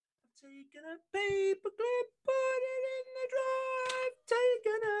Taking a paperclip, put it in the drawer.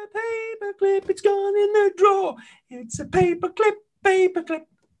 Taking a paperclip, it's gone in the drawer. It's a paperclip, paperclip.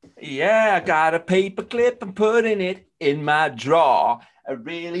 Yeah, I got a paperclip and putting it in my drawer. A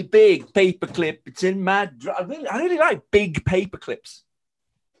really big paperclip. It's in my drawer. I really like big paperclips.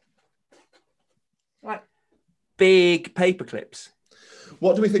 Like big paperclips.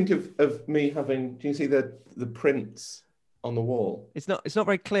 What do we think of me having? Do you see the prints on the wall? It's not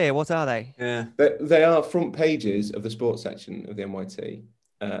very clear. What are they? Yeah, they are front pages of the sports section of the NYT,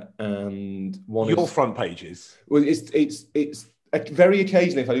 and one your is, front pages. Well, it's very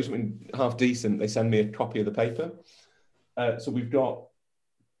occasionally if I do something half decent, they send me a copy of the paper. So we've got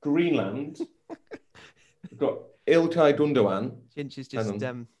Greenland, we've got Ilkay Gundogan. Chinch is just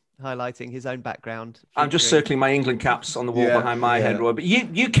highlighting his own background. I'm just circling my England caps on the wall behind my head, Roy. But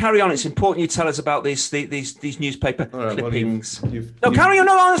you carry on. It's important you tell us about these newspaper clippings. Carry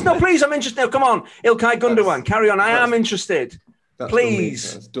on. No, please. I'm interested. No, come on. Ilkay Gundogan, carry on. I am interested.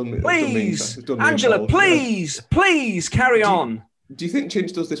 Please. Please. Angela, please carry on. Do you think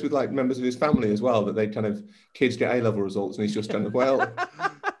Chinch does this with like members of his family as well? That they kind of kids get A-level results and he's just kind of,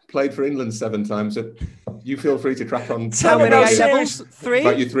 played for England 7 times. So you feel free to crack on. Tell me about levels 3.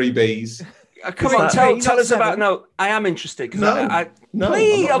 About your 3 Bs. Come on, tell us about. No, I am interested. No,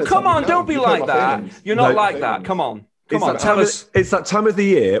 please. Oh, come on! Don't be like that. You're not like that. Come on, tell us. It's that time of the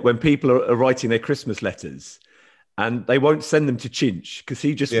year when people are writing their Christmas letters, and they won't send them to Chinch because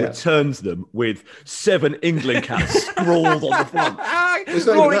he just returns them with 7 England caps scrawled on the front.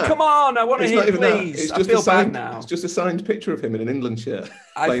 Rory, come on! I want to hear, please. I feel bad now. It's just a signed picture of him in an England shirt.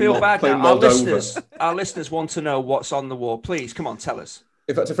 I feel bad now. Our listeners want to know what's on the wall. Please, come on, tell us.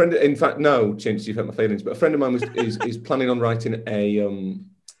 In fact, no, Chinch, you've hurt my feelings. But a friend of mine is planning on writing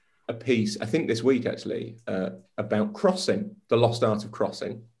a piece, I think this week actually, about crossing, the lost art of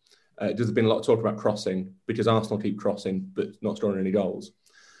crossing. There's been a lot of talk about crossing because Arsenal keep crossing but not scoring any goals.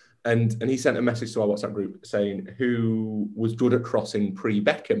 And he sent a message to our WhatsApp group saying who was good at crossing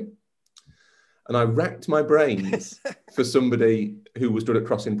pre-Beckham. And I racked my brains for somebody who was good at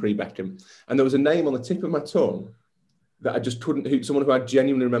crossing pre-Beckham. And there was a name on the tip of my tongue that I just couldn't, someone who I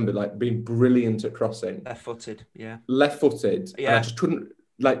genuinely remember like being brilliant at crossing. Left-footed, yeah. Left-footed. Yeah. And I just couldn't,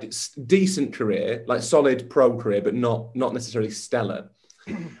 like, decent career, like solid pro career, but not necessarily stellar.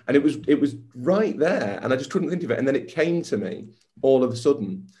 And it was right there, and I just couldn't think of it. And then it came to me all of a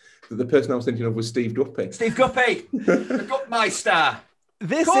sudden that the person I was thinking of was Steve Guppy. Steve Guppy, the Gupmeister.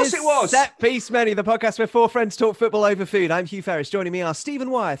 This is Set Piece Menu, the podcast where 4 friends talk football over food. I'm Hugh Ferris. Joining me are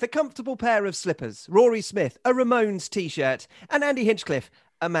Stephen Wyeth, a comfortable pair of slippers, Rory Smith, a Ramones t-shirt, and Andy Hinchcliffe,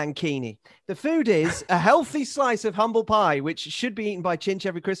 a mankini. The food is a healthy slice of humble pie, which should be eaten by Chinch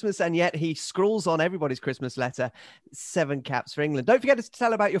every Christmas, and yet he scrawls on everybody's Christmas letter 7 caps for England. Don't forget to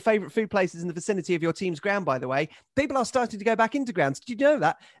tell about your favourite food places in the vicinity of your team's ground, by the way. People are starting to go back into grounds. Did you know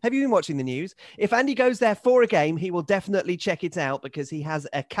that? Have you been watching the news? If Andy goes there for a game, he will definitely check it out because he has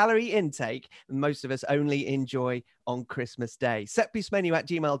a calorie intake that most of us only enjoy on Christmas Day.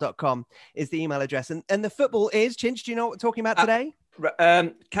 setpiecemenu@gmail.com is the email address. And the football is, Chinch, do you know what we're talking about today?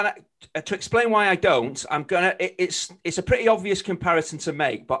 Can I, to explain why I don't, it's a pretty obvious comparison to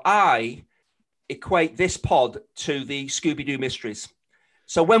make, but I equate this pod to the Scooby-Doo mysteries.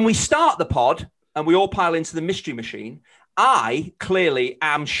 So when we start the pod and we all pile into the mystery machine, I clearly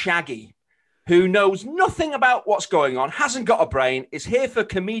am Shaggy, who knows nothing about what's going on, hasn't got a brain, is here for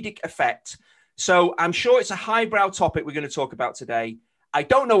comedic effect. So I'm sure it's a highbrow topic we're going to talk about today. I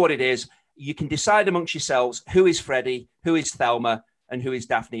don't know what it is. You can decide amongst yourselves who is Freddie, who is Thelma, and who is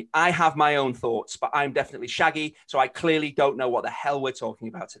Daphne. I have my own thoughts, but I'm definitely Shaggy, so I clearly don't know what the hell we're talking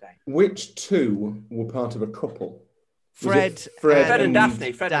about today. Which 2 were part of a couple? Fred and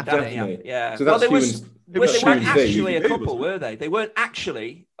Daphne. Fred and Daphne, yeah. So that's they weren't actually a couple, were they? They weren't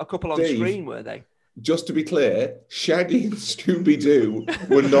actually a couple on screen, were they? Just to be clear, Shaggy and Scooby-Doo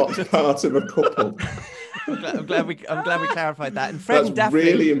were not part of a couple. I'm glad we clarified that. And Fred and Daphne,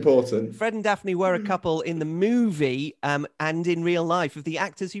 really important. Fred and Daphne were a couple in the movie and in real life of the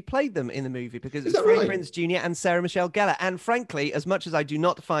actors who played them in the movie, because it's Freddie Prinze Jr. and Sarah Michelle Gellar. And frankly, as much as I do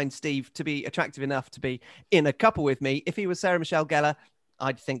not find Steve to be attractive enough to be in a couple with me, if he was Sarah Michelle Gellar,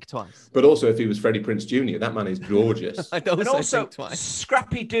 I'd think twice. But also, if he was Freddie Prinze Jr., that man is gorgeous. I'd also think twice.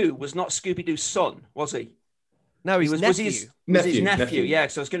 Scrappy Doo was not Scooby-Doo's son, was he? No, he was nephew. His nephew. Yeah,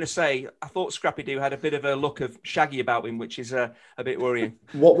 so I was going to say, I thought Scrappy-Doo had a bit of a look of Shaggy about him, which is a bit worrying.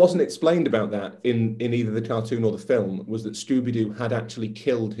 What wasn't explained about that in either the cartoon or the film was that Scooby-Doo had actually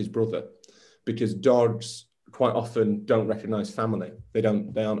killed his brother, because dogs quite often don't recognise family. They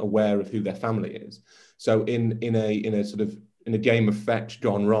aren't aware of who their family is. So in a sort of in a game of fetch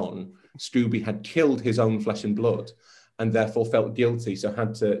gone wrong, Scooby had killed his own flesh and blood, and therefore felt guilty, so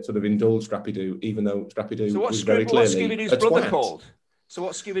had to sort of indulge Scrappy-Doo, even though Scrappy-Doo was very clearly what's Scooby-Doo's brother called? So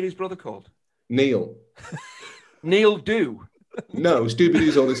what's Scooby-Doo's brother called? Neil. Neil Doo. No,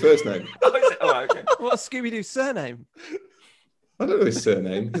 Scooby-Doo's all his first name. Okay. What's Scooby-Doo's surname? I don't know his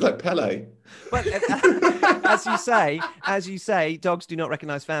surname. He's like Pele. But as you say, dogs do not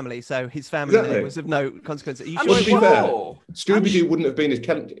recognise family, so his family name was of no consequence. Are you sure? To be fair, Scooby-Doo wouldn't have been his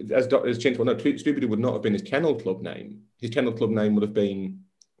as Chinch will know. Scooby-Doo would not have been his kennel club name. His kennel club name would have been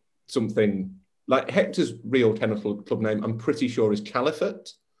something like Hector's real kennel club name. I'm pretty sure is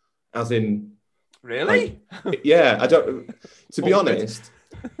Caliphate, as in. Really? Yeah, I don't. To be honest.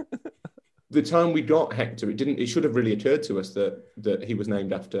 The time we got Hector, it should have really occurred to us that he was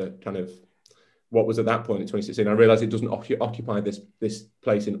named after kind of what was at that point in 2016. I realise it doesn't occupy this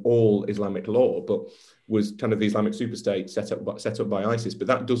place in all Islamic law, but was kind of the Islamic superstate set up by ISIS. But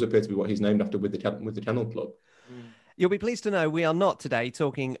that does appear to be what he's named after with the Kennel Club. You'll be pleased to know we are not today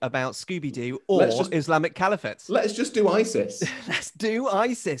talking about Scooby-Doo or Islamic Caliphates. Let's just do ISIS. Let's do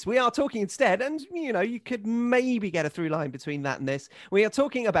ISIS. We are talking instead, and you could maybe get a through line between that and this. We are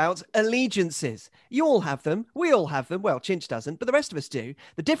talking about allegiances. You all have them. We all have them. Well, Chinch doesn't, but the rest of us do.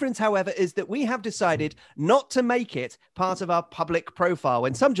 The difference, however, is that we have decided not to make it part of our public profile,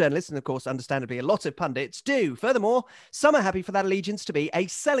 when some journalists, and of course, understandably, a lot of pundits do. Furthermore, some are happy for that allegiance to be a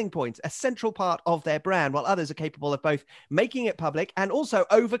selling point, a central part of their brand, while others are capable of both making it public and also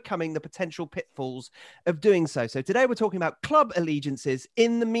overcoming the potential pitfalls of doing so. So today we're talking about club allegiances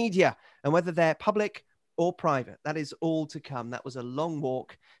in the media and whether they're public or private. That is all to come. That was a long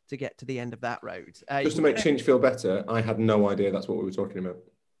walk to get to the end of that road. Just to make Chinch feel better, I had no idea that's what we were talking about.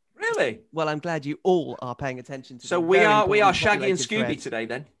 Really? Well, I'm glad you all are paying attention to. So we are Shaggy and Scooby today,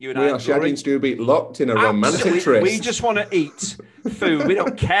 then. You and we are Shaggy and Scooby locked in a romantic tryst. We just want to eat food. We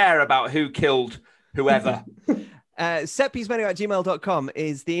don't care about who killed whoever. setpiecemenu@gmail.com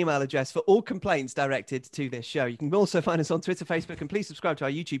is the email address for all complaints directed to this show. You can also find us on Twitter, Facebook, and please subscribe to our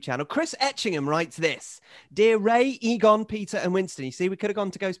YouTube channel. Chris Etchingham writes this. Dear Ray, Egon, Peter, and Winston. You see, we could have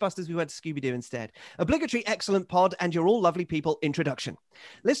gone to Ghostbusters. We went to Scooby-Doo instead. Obligatory excellent pod and you're all lovely people introduction.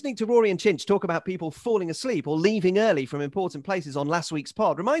 Listening to Rory and Chinch talk about people falling asleep or leaving early from important places on last week's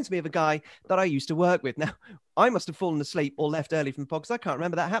pod reminds me of a guy that I used to work with. Now, I must have fallen asleep or left early from the pod because I can't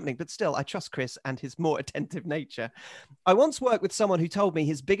remember that happening, but still, I trust Chris and his more attentive nature. I once worked with someone who told me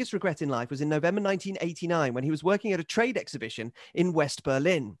his biggest regret in life was in November 1989 when he was working at a trade exhibition in West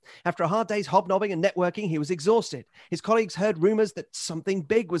Berlin. After a hard day's hobnobbing and networking, he was exhausted. His colleagues heard rumors that something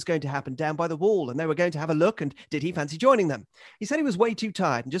big was going to happen down by the wall and they were going to have a look, and did he fancy joining them? He said he was way too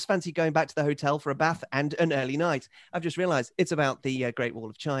tired and just fancied going back to the hotel for a bath and an early night. I've just realized it's about the Great Wall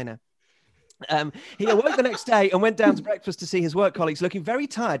of China. He awoke the next day and went down to breakfast to see his work colleagues looking very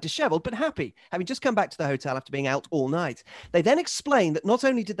tired, disheveled, but happy, having just come back to the hotel after being out all night. They then explained that not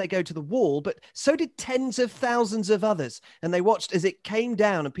only did they go to the wall, but so did tens of thousands of others, and they watched as it came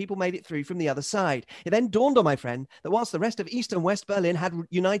down and people made it through from the other side. It then dawned on my friend that whilst the rest of East and West Berlin had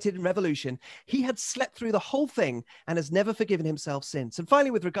united in revolution, he had slept through the whole thing and has never forgiven himself since. And finally,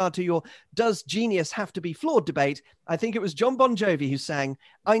 with regard to your does genius have to be flawed debate, I think it was John Bon Jovi who sang,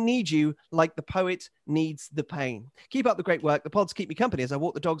 I need you like the poet needs the pain. Keep up the great work. The pods keep me company as I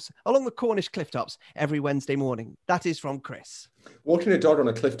walk the dogs along the Cornish cliff tops every Wednesday morning. That is from Chris. Walking a dog on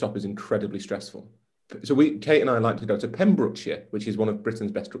a cliff top is incredibly stressful. So Kate and I like to go to Pembrokeshire, which is one of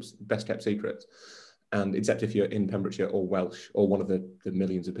Britain's best kept secrets. And except if you're in Pembrokeshire or Welsh or one of the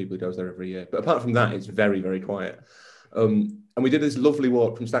millions of people who goes there every year. But apart from that, it's very, very quiet. And we did this lovely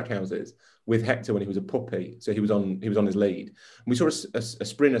walk from Stackhouses with Hector when he was a puppy. So he was on his lead. And we saw a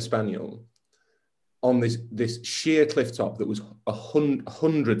Springer Spaniel on this sheer cliff top that was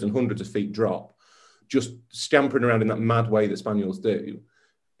hundreds and hundreds of feet drop, just scampering around in that mad way that Spaniels do.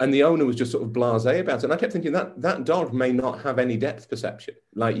 And the owner was just sort of blasé about it. And I kept thinking that dog may not have any depth perception.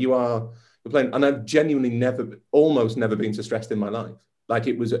 Like you're playing, and I've genuinely almost never been so stressed in my life. Like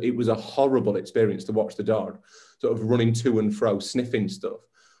it was a horrible experience to watch the dog sort of running to and fro, sniffing stuff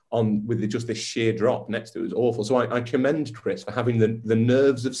with just this sheer drop next to it. It was awful. So I commend Chris for having the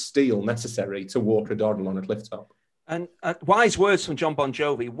nerves of steel necessary to walk a dog along a cliff top. And wise words from John Bon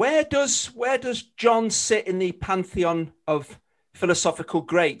Jovi. Where does John sit in the pantheon of philosophical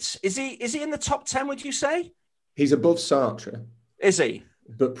greats? Is he in the top 10, would you say? He's above Sartre. Is he?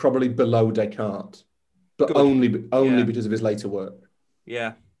 But probably below Descartes. But Good. only because of his later work.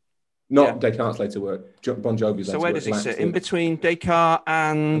 Yeah. Not Descartes' later work. Bon Jovi's later work. So where does he sit? In between Descartes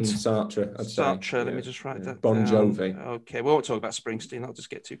and Sartre. Sartre. Let me just write that Bon down. Jovi. Okay, we won't talk about Springsteen. I'll just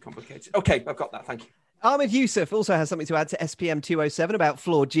get too complicated. Okay, I've got that. Thank you. Ahmed Yusuf also has something to add to SPM 207 about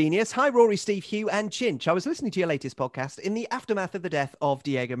flawed genius. Hi, Rory, Steve, Hugh, and Chinch. I was listening to your latest podcast in the aftermath of the death of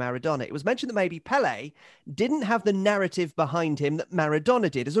Diego Maradona. It was mentioned that maybe Pelé didn't have the narrative behind him that Maradona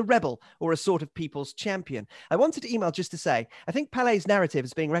did as a rebel or a sort of people's champion. I wanted to email just to say, I think Pelé's narrative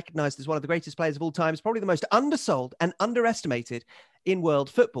as being recognised as one of the greatest players of all time is probably the most undersold and underestimated in world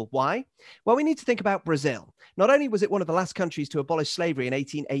football. Why? Well, we need to think about Brazil. Not only was it one of the last countries to abolish slavery in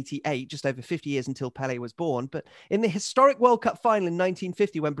 1888, just over 50 years until Pelé was born, but in the historic World Cup final in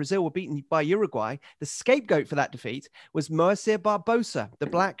 1950, when Brazil were beaten by Uruguay, the scapegoat for that defeat was Moacir Barbosa, the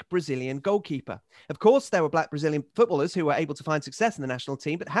black Brazilian goalkeeper. Of course, there were black Brazilian footballers who were able to find success in the national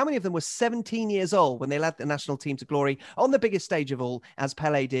team, but how many of them were 17 years old when they led the national team to glory on the biggest stage of all, as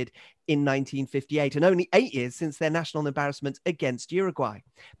Pelé did in 1958, and only 8 years since their national embarrassment against Uruguay?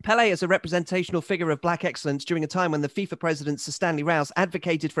 Pelé is a representational figure of black excellence during a time when the FIFA president Sir Stanley Rouse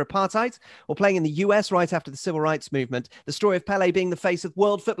advocated for apartheid, or playing in the US right after the civil rights movement. The story of Pelé being the face of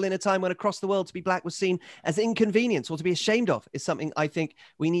world football in a time when across the world to be black was seen as inconvenience or to be ashamed of is something I think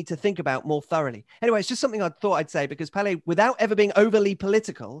we need to think about more thoroughly. Anyway, it's just something I thought I'd say because Pelé, without ever being overly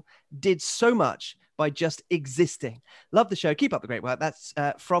political, did so much by just existing. Love the show. Keep up the great work. That's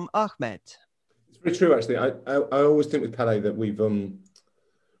from Ahmed. It's very true, actually. I always think with Pelé that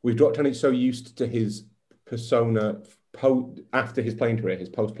we've gotten so used to his persona after his playing career, his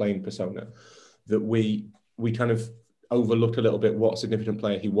post-playing persona, that we kind of overlooked a little bit what a significant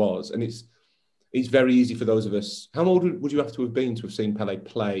player he was. And it's very easy for those of us. How old would you have to have been to have seen Pelé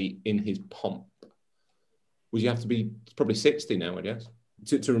play in his pomp? Would you have to be probably 60 now, I guess,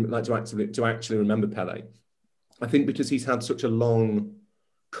 to actually remember Pelé? I think because he's had such a long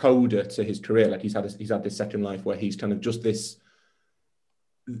coda to his career, like he's had this second life where he's kind of just this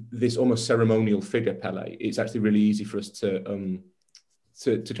almost ceremonial figure, Pelé. It's actually really easy for us to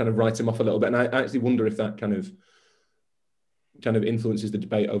kind of write him off a little bit. And I actually wonder if that kind of influences the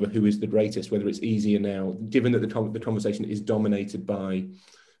debate over who is the greatest, whether it's easier now, given that the conversation is dominated by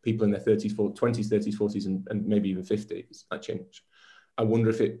people in their 20s, 30s, 40s, and maybe even 50s. That change. I wonder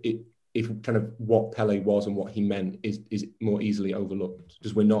if kind of what Pelé was and what he meant is more easily overlooked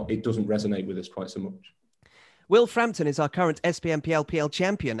because it doesn't resonate with us quite so much. Will Frampton is our current SPMPLPL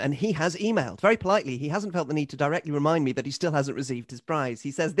champion, and he has emailed. Very politely, he hasn't felt the need to directly remind me that he still hasn't received his prize.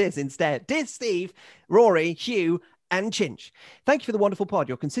 He says this instead. Dear Steve, Rory, Hugh, and Chinch, thank you for the wonderful pod.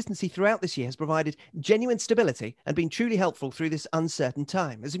 Your consistency throughout this year has provided genuine stability and been truly helpful through this uncertain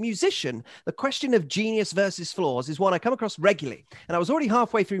time. As a musician, the question of genius versus flaws is one I come across regularly, and I was already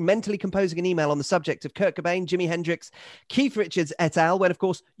halfway through mentally composing an email on the subject of Kurt Cobain, Jimi Hendrix, Keith Richards et al., when, of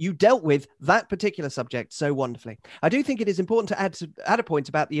course, you dealt with that particular subject so wonderfully. I do think it is important to add a point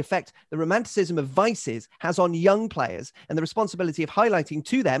about the effect the romanticism of vices has on young players and the responsibility of highlighting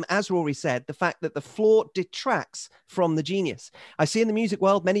to them, as Rory said, the fact that the flaw detracts from the genius. I see in the music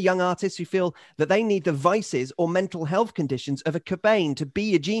world many young artists who feel that they need the vices or mental health conditions of a Cobain to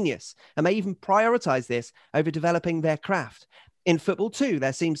be a genius, and may even prioritize this over developing their craft. In football too,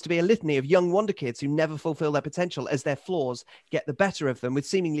 there seems to be a litany of young wonder kids who never fulfill their potential as their flaws get the better of them, with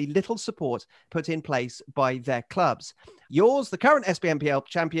seemingly little support put in place by their clubs. Yours, the current SPMPL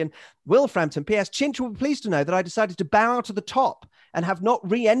champion, Will Frampton. P.S. Chinch will be pleased to know that I decided to bow out of the top and have not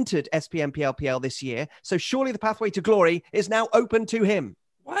re-entered SPMPLPL this year, so surely the pathway to glory is now open to him.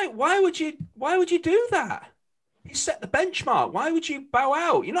 Why would you do that? You set the benchmark. Why would you bow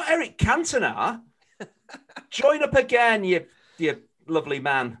out? You're not Eric Cantona. Join up again, you lovely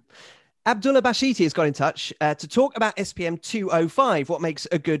man. Abdullah Bashiti has got in touch to talk about SPM 205, what makes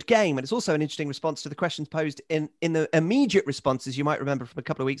a good game. And it's also an interesting response to the questions posed in the immediate responses you might remember from a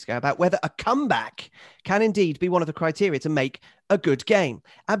couple of weeks ago about whether a comeback can indeed be one of the criteria to make a good game.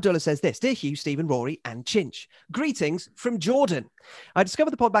 Abdullah says this: Dear Hugh, Stephen, Rory, and Chinch, greetings from Jordan. I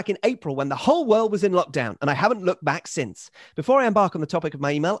discovered the pod back in April when the whole world was in lockdown, and I haven't looked back since. Before I embark on the topic of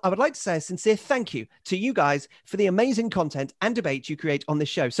my email, I would like to say a sincere thank you to you guys for the amazing content and debate you create on this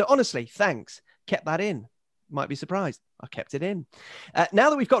show. So honestly, thanks. Kept that in. Might be surprised. I kept it in.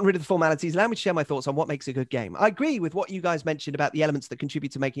 Now that we've gotten rid of the formalities, allow me to share my thoughts on what makes a good game. I agree with what you guys mentioned about the elements that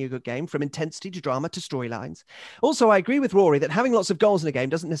contribute to making a good game, from intensity to drama to storylines. Also, I agree with Rory that having lots of goals in a game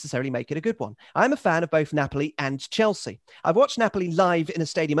doesn't necessarily make it a good one. I'm a fan of both Napoli and Chelsea. I've watched Napoli live in a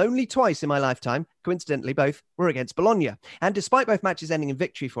stadium only twice in my lifetime. Coincidentally, both were against Bologna. And despite both matches ending in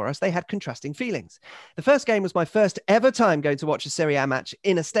victory for us, they had contrasting feelings. The first game was my first ever time going to watch a Serie A match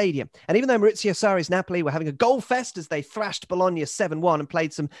in a stadium. And even though Maurizio Sarri's Napoli were having a goal fest as they thrashed Bologna 7-1 and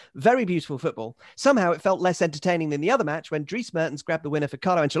played some very beautiful football, somehow it felt less entertaining than the other match when Dries Mertens grabbed the winner for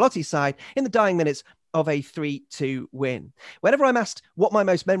Carlo Ancelotti's side in the dying minutes of a 3-2 win. Whenever I'm asked what my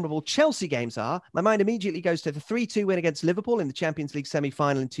most memorable Chelsea games are, my mind immediately goes to the 3-2 win against Liverpool in the Champions League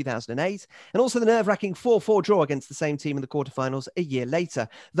semi-final in 2008, and also the nerve-wracking 4-4 draw against the same team in the quarterfinals a year later.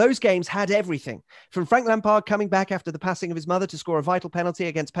 Those games had everything, from Frank Lampard coming back after the passing of his mother to score a vital penalty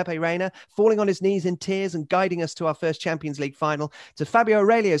against Pepe Reina, falling on his knees in tears and guiding us to our first Champions League final, to Fabio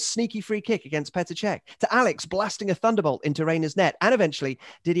Aurelio's sneaky free kick against Petr Cech, to Alex blasting a thunderbolt into Reina's net, and eventually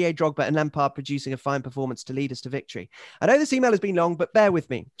Didier Drogba and Lampard producing a fine performance to lead us to victory. I know this email has been long, but bear with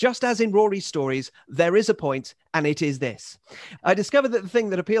me. Just as in Rory's stories, there is a point, and it is this. I discovered that the thing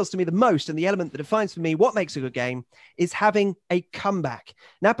that appeals to me the most and the element that defines for me what makes a good game is having a comeback.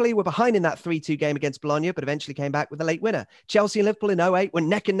 Napoli were behind in that 3-2 game against Bologna, but eventually came back with a late winner. Chelsea and Liverpool in 08 were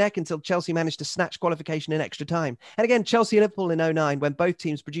neck and neck until Chelsea managed to snatch qualification in extra time. And again, Chelsea and Liverpool in 09 when both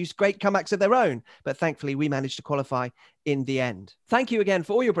teams produced great comebacks of their own, but thankfully we managed to qualify in the end. Thank you again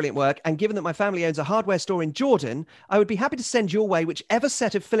for all your brilliant work, and given that my family owns a hardware store in Jordan, I would be happy to send your way whichever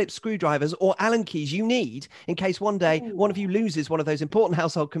set of Phillips screwdrivers or Allen keys you need in case one day one of you loses one of those important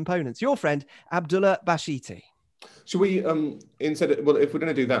household components. Your friend, Abdullah Bashiti. Should we, instead of, well, if we're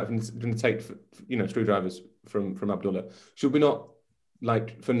going to do that, if we're going to take, screwdrivers from Abdullah, should we not,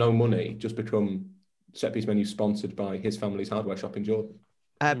 like, for no money, just become Set Piece Menu sponsored by his family's hardware shop in Jordan?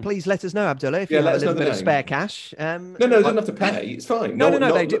 Please let us know, Abdullah, if you have a little bit of spare cash. No, they don't have to pay. It's fine. No,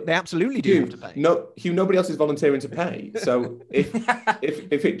 they absolutely do have to pay. No, Hugh, nobody else is volunteering to pay. So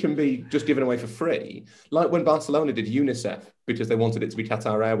if it can be just given away for free, like when Barcelona did UNICEF because they wanted it to be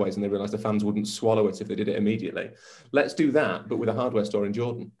Qatar Airways and they realised the fans wouldn't swallow it if they did it immediately. Let's do that, but with a hardware store in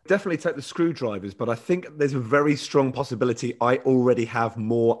Jordan. Definitely take the screwdrivers, but I think there's a very strong possibility I already have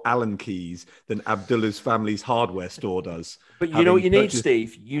more Allen keys than Abdullah's family's hardware store does. But you know what you need,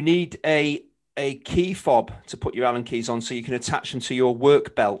 Steve? You need a key fob to put your Allen keys on so you can attach them to your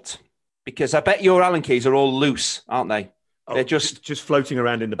work belt. Because I bet your Allen keys are all loose, aren't they? They're just floating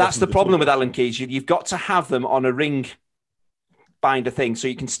around in the That's the problem with Allen keys. You've got to have them on a ring binder thing so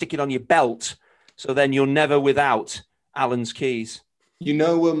you can stick it on your belt. So then you're never without Allen's keys. You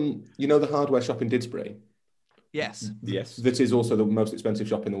know the hardware shop in Didsbury? Yes. That is also the most expensive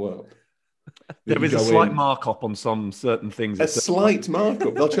shop in the world. There is a slight markup on some certain things. A slight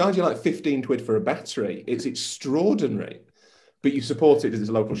markup. They'll charge you like 15 quid for a battery. It's extraordinary. But you support it as it's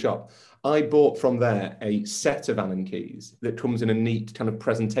a local shop. I bought from there a set of Allen keys that comes in a neat kind of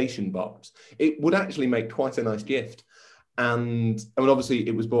presentation box. It would actually make quite a nice gift. And I mean, obviously,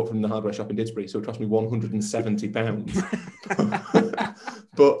 it was bought from the hardware shop in Didsbury, so it cost me £170.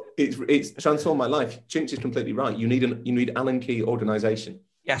 But it's transformed my life. Chinch is completely right. You need Allen key organisation.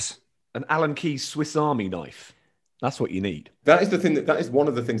 Yes. An Allen key Swiss Army knife. That's what you need. That is the thing that is one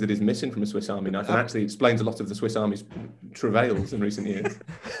of the things that is missing from a Swiss Army knife, and actually explains a lot of the Swiss Army's travails in recent years.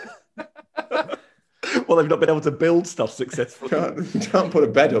 Well, they've not been able to build stuff successfully. You can't put a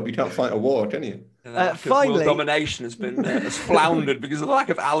bed up. You can't fight a war, can you? Finally, world domination has floundered because of the lack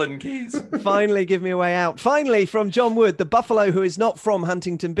of Allen keys. Finally, give me a way out. Finally, from John Wood, the buffalo who is not from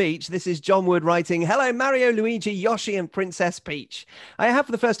Huntington Beach. This is John Wood writing, "Hello, Mario, Luigi, Yoshi, and Princess Peach. I have,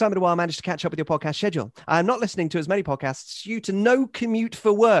 for the first time in a while, managed to catch up with your podcast schedule. I am not listening to as many podcasts due to no commute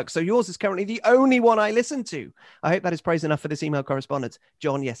for work, so yours is currently the only one I listen to. I hope that is praise enough for this email correspondence.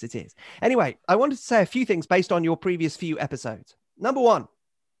 John, yes, it is. Anyway, I wanted to say a few things based on your previous few episodes. Number one,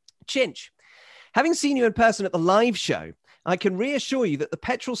 Chinch. Having seen you in person at the live show, I can reassure you that the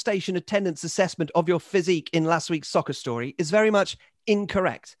petrol station attendance assessment of your physique in last week's soccer story is very much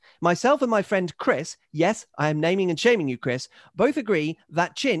incorrect. Myself and my friend Chris, yes, I am naming and shaming you, Chris, both agree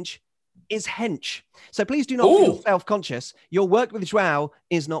that Chinch is hench. So please do not feel self-conscious. Your work with Joao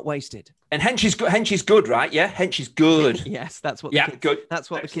is not wasted." And hench is good. Hench is good, right? Yeah, hench is good. Yes, that's what. Good.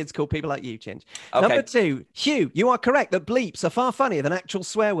 That's what the kids call people like you, Chinch. Okay. Number two, Hugh, you are correct that bleeps are far funnier than actual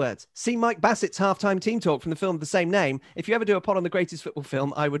swear words. See Mike Bassett's halftime team talk from the film of the same name. If you ever do a pod on the greatest football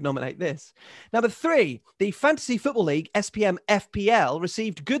film, I would nominate this. Number three, the Fantasy Football League SPM FPL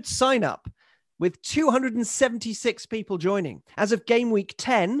received good sign-up with 276 people joining. As of game week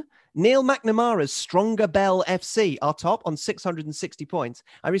 10. Neil McNamara's Stronger Bell FC are top on 660 points.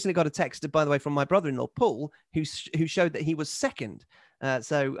 I recently got a text, by the way, from my brother-in-law, Paul, who showed that he was second.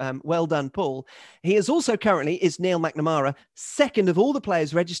 So well done, Paul. He is also currently, is Neil McNamara, second of all the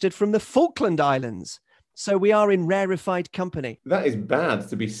players registered from the Falkland Islands. So we are in rarefied company. That is bad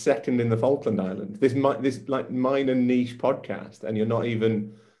to be second in the Falkland Islands. This like minor niche podcast, and you're not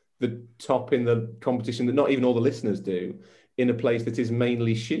even the top in the competition that not even all the listeners do. In a place that is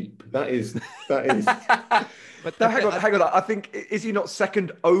mainly sheep. That is. But no, hang on. I think, is he not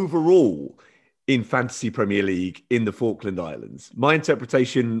second overall in Fantasy Premier League in the Falkland Islands. My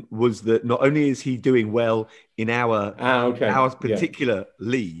interpretation was that not only is he doing well in our particular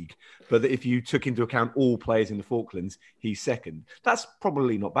league, but that if you took into account all players in the Falklands, he's second. That's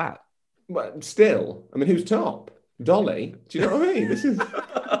probably not bad. But still, I mean, who's top? Dolly? Do you know what I mean? This is...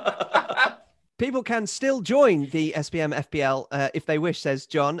 People can still join the SPM FPL if they wish, says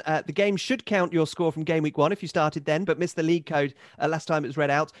John. The game should count your score from game week 1 if you started then, but missed the league code last time it was read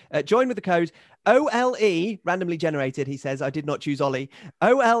out. Join with the code OLE, randomly generated, he says. I did not choose Ollie.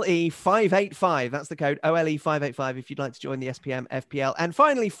 OLE 585. That's the code, OLE 585, if you'd like to join the SPM FPL. And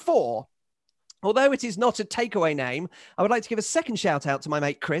finally, 4. Although it is not a takeaway name, I would like to give a second shout out to my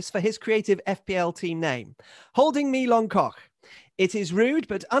mate Chris for his creative FPL team name. Holding Me Longcock. It is rude,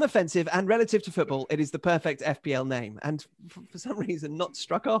 but unoffensive, and relative to football, it is the perfect FPL name. And for some reason, not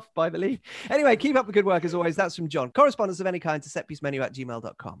struck off by the league. Anyway, keep up the good work as always. That's from John. Correspondence of any kind to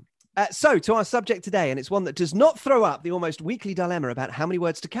setpiecemenu@gmail.com. So to our subject today, and it's one that does not throw up the almost weekly dilemma about how many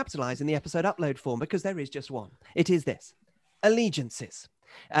words to capitalize in the episode upload form, because there is just one. It is this: allegiances.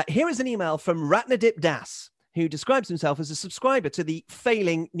 Here is an email from Ratnadip Das, who describes himself as a subscriber to the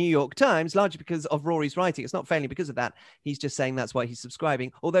failing New York Times, largely because of Rory's writing. It's not failing because of that. He's just saying that's why he's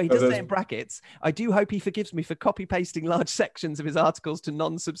subscribing. Although he does say in brackets, I do hope he forgives me for copy-pasting large sections of his articles to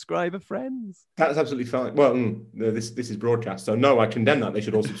non-subscriber friends. That's absolutely fine. Well, this is broadcast, so no, I condemn that. They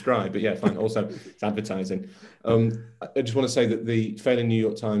should all subscribe. But yeah, fine. Also, it's advertising. I just want to say that the failing New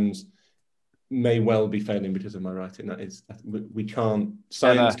York Times may well be failing because of my writing. We can't,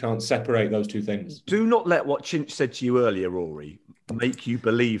 science can't separate those two things. Do not let what Chinch said to you earlier, Rory, make you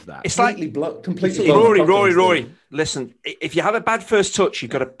believe that. It's like completely. Rory, listen, if you have a bad first touch,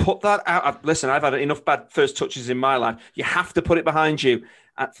 you've got to put that out. Listen, I've had enough bad first touches in my life. You have to put it behind you.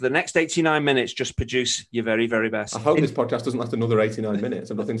 For the next 89 minutes, just produce your very, very best. I hope this podcast doesn't last another 89 minutes.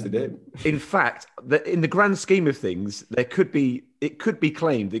 I've got things to do. In fact, in the grand scheme of things, it could be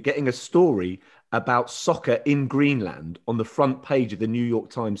claimed that getting a story about soccer in Greenland on the front page of the New York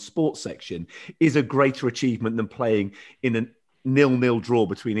Times sports section is a greater achievement than playing in a 0-0 draw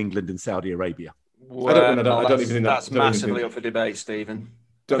between England and Saudi Arabia. Well, I don't even think that's massively up for debate, Stephen.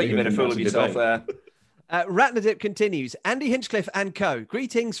 I think you made a fool of yourself there. Ratnadip continues. Andy Hinchcliffe and co.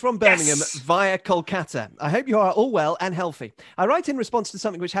 Greetings from Birmingham via Kolkata. I hope you are all well and healthy. I write in response to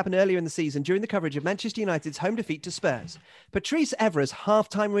something which happened earlier in the season during the coverage of Manchester United's home defeat to Spurs. Patrice Evra's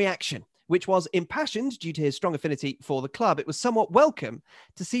halftime reaction, which was impassioned due to his strong affinity for the club. It was somewhat welcome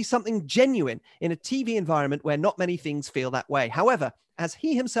to see something genuine in a TV environment where not many things feel that way. However, as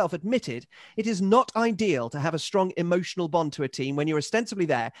he himself admitted, it is not ideal to have a strong emotional bond to a team when you're ostensibly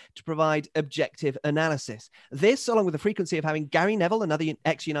there to provide objective analysis. This, along with the frequency of having Gary Neville, another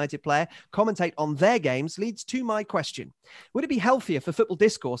ex-United player, commentate on their games, leads to my question. Would it be healthier for football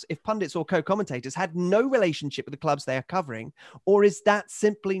discourse if pundits or co-commentators had no relationship with the clubs they are covering, or is that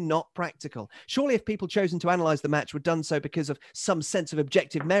simply not practical? Surely if people chosen to analyse the match were done so because of some sense of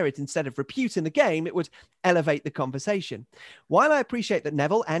objective merit instead of repute in the game, it would elevate the conversation. While I appreciate that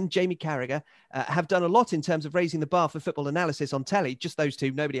Neville and Jamie Carragher have done a lot in terms of raising the bar for football analysis on telly, just those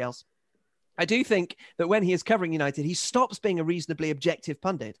two, nobody else, I do think that when he is covering United, he stops being a reasonably objective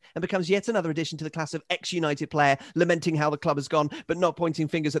pundit and becomes yet another addition to the class of ex-United player lamenting how the club has gone, but not pointing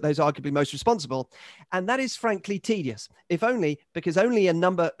fingers at those arguably most responsible. And that is frankly tedious, if only because only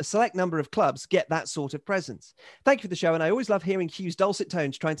a select number of clubs get that sort of presence. Thank you for the show, and I always love hearing Hugh's dulcet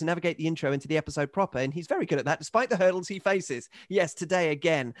tones trying to navigate the intro into the episode proper, and he's very good at that, despite the hurdles he faces. Yes, today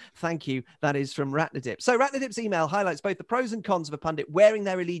again. Thank you. That is from Ratnadip. So Ratnadip's email highlights both the pros and cons of a pundit wearing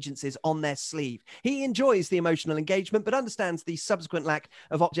their allegiances on their sleeve. He enjoys the emotional engagement, but understands the subsequent lack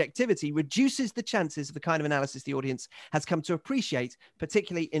of objectivity reduces the chances of the kind of analysis the audience has come to appreciate,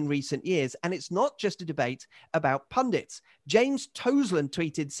 particularly in recent years. And it's not just a debate about pundits. James Tosland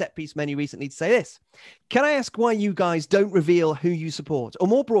tweeted Set Piece Menu recently to say this: can I ask why you guys don't reveal who you support? Or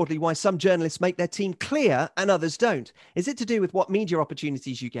more broadly, why some journalists make their team clear and others don't? Is it to do with what media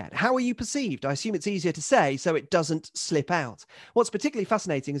opportunities you get? How are you perceived? I assume it's easier to say so it doesn't slip out. What's particularly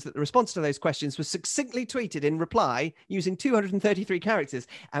fascinating is that the response to those questions was succinctly tweeted in reply using 233 characters,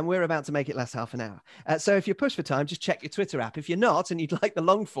 and we're about to make it last half an hour. So if you're pushed for time, just check your Twitter app. If you're not and you'd like the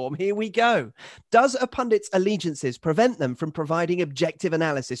long form, here we go. Does a pundit's allegiances prevent them from providing objective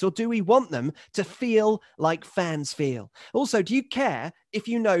analysis, or do we want them to feel like fans feel? Also, do you care if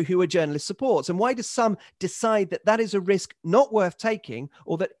you know who a journalist supports? And why do some decide that that is a risk not worth taking,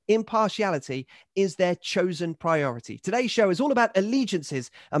 or that impartiality is their chosen priority? Today's show is all about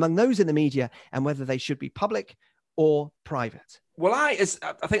allegiances among those in the media and whether they should be public or private. Well, I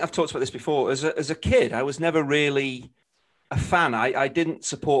think I've talked about this before. As a kid, I was never really a fan. I didn't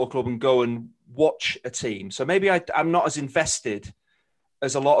support a club and go and watch a team. So maybe I'm not as invested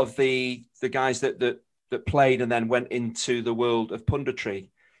as a lot of the guys that played and then went into the world of punditry.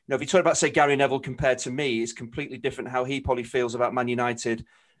 If you talk about, say, Gary Neville compared to me, it's completely different how he probably feels about Man United,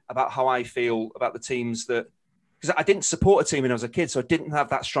 about how I feel about the teams that, because I didn't support a team when I was a kid, so I didn't have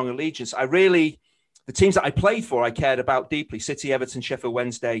that strong allegiance. The teams that I played for, I cared about deeply. City, Everton, Sheffield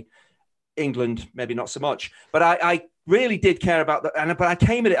Wednesday, England, maybe not so much. But I really did care about that. But I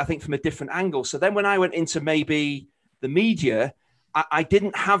came at it, I think, from a different angle. So then when I went into maybe the media, I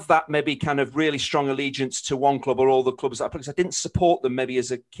didn't have that maybe kind of really strong allegiance to one club or all the clubs that I played, because I didn't support them maybe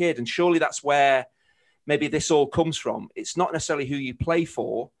as a kid. And surely that's where maybe this all comes from. It's not necessarily who you play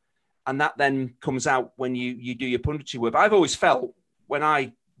for. And that then comes out when you do your punditry work. But I've always felt when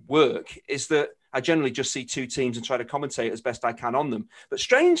I work is that I generally just see two teams and try to commentate as best I can on them. But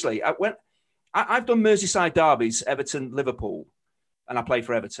strangely, I've done Merseyside derbies, Everton, Liverpool, and I play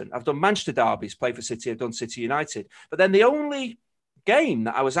for Everton. I've done Manchester derbies, play for City, I've done City United. But then the only game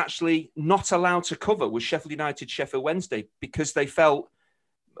that I was actually not allowed to cover was Sheffield United, Sheffield Wednesday, because they felt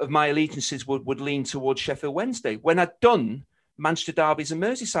of my allegiances would lean towards Sheffield Wednesday. When I'd done Manchester derbies and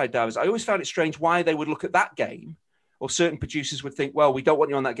Merseyside derbies, I always found it strange why they would look at that game, or certain producers would think, well, we don't want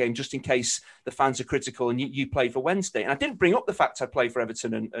you on that game just in case the fans are critical and you play for Wednesday. And I didn't bring up the fact I played for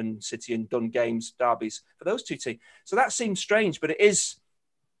Everton and City and done games, derbies for those two teams. So that seems strange, but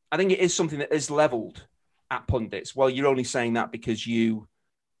I think it is something that is levelled at pundits. Well, you're only saying that because you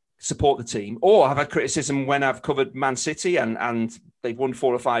support the team. Or I've had criticism when I've covered Man City and they've won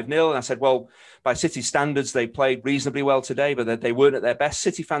 4 or 5-0. And I said, well, by City standards, they played reasonably well today, but they weren't at their best.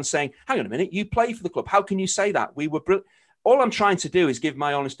 City fans saying, hang on a minute, you play for the club. How can you say that? We were brilliant. All I'm trying to do is give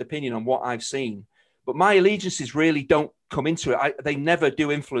my honest opinion on what I've seen. But my allegiances really don't come into it. They never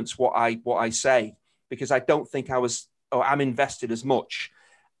do influence what I say, because I don't think I'm invested as much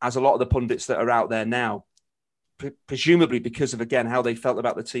as a lot of the pundits that are out there now. Presumably because of, again, how they felt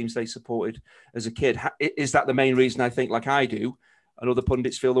about the teams they supported as a kid. Is that the main reason I think like I do and other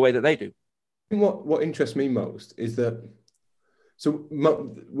pundits feel the way that they do? What interests me most is that,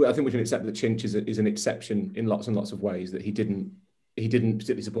 I think we can accept that Chinch is an exception in lots and lots of ways, that he didn't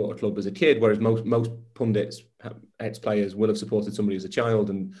particularly support a club as a kid, whereas most pundits, ex-players, will have supported somebody as a child.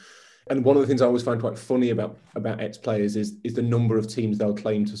 And one of the things I always find quite funny about ex-players is the number of teams they'll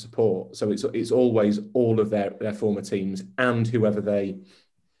claim to support. So it's always all of their former teams and whoever they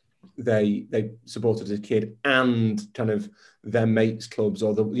supported as a kid, and kind of their mates' clubs,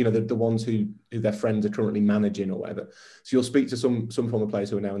 or the ones who their friends are currently managing or whatever. So you'll speak to some former players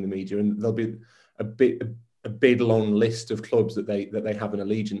who are now in the media, and there'll be a big long list of clubs that they have an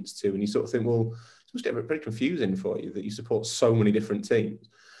allegiance to, and you sort of think, well, it must get pretty confusing for you that you support so many different teams.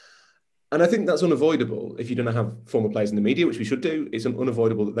 And I think that's unavoidable if you're going to have former players in the media, which we should do. It's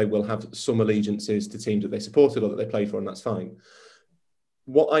unavoidable that they will have some allegiances to teams that they supported or that they play for, and that's fine.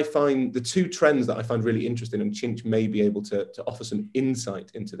 What I find, the two trends that I find really interesting, and Chinch may be able to offer some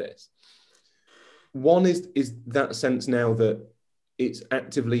insight into this. One is that sense now that it's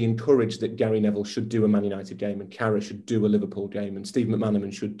actively encouraged that Gary Neville should do a Man United game, and Carra should do a Liverpool game, and Steve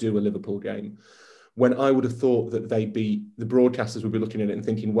McManaman should do a Liverpool game. When I would have thought that the broadcasters would be looking at it and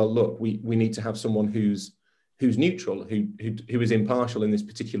thinking, well, look, we need to have someone who's neutral, who is impartial in this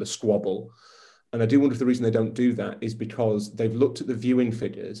particular squabble. And I do wonder if the reason they don't do that is because they've looked at the viewing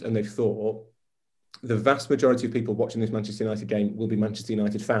figures and they've thought the vast majority of people watching this Manchester United game will be Manchester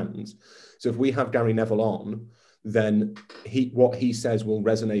United fans. So if we have Gary Neville on, then what he says will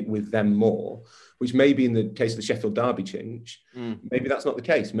resonate with them more, which maybe in the case of the Sheffield Derby Chinch, maybe that's not the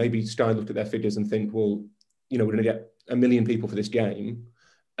case. Maybe Sky looked at their figures and think, well, we're going to get 1 million people for this game,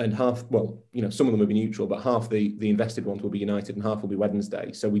 and half, some of them will be neutral, but half the invested ones will be United and half will be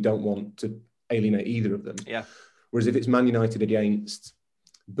Wednesday. So we don't want to alienate either of them. Yeah. Whereas if it's Man United against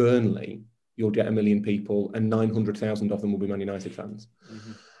Burnley, you'll get 1 million people and 900,000 of them will be Man United fans.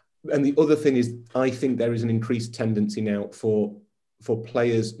 Mm-hmm. And the other thing is, I think there is an increased tendency now for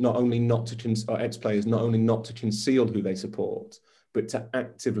players not only not to conceal who they support, but to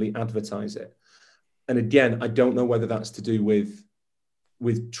actively advertise it. And again, I don't know whether that's to do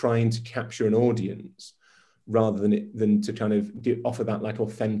with trying to capture an audience rather than to kind of offer that like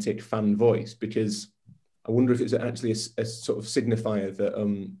authentic fan voice, because I wonder if it's actually a sort of signifier that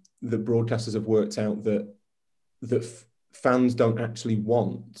the broadcasters have worked out that fans don't actually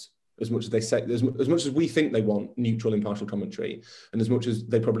want, as much as they say, as much as we think they want neutral, impartial commentary, and as much as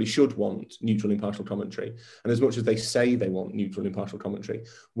they probably should want neutral, impartial commentary, and as much as they say they want neutral, impartial commentary,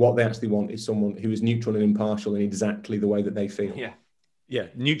 what they actually want is someone who is neutral and impartial in exactly the way that they feel. Yeah,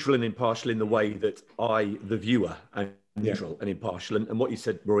 neutral and impartial in the way that I, the viewer, am neutral and impartial. And what you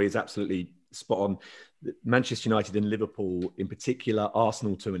said, Rory, is absolutely spot on. Manchester United and Liverpool in particular,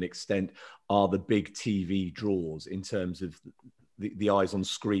 Arsenal to an extent, are the big TV draws in terms of the eyes on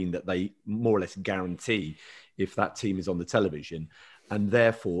screen that they more or less guarantee if that team is on the television. And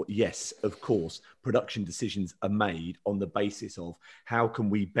therefore, yes, of course, production decisions are made on the basis of how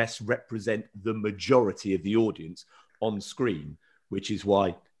can we best represent the majority of the audience on screen, which is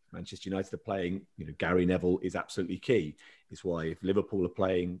why Manchester United are playing, Gary Neville is absolutely key. It's why if Liverpool are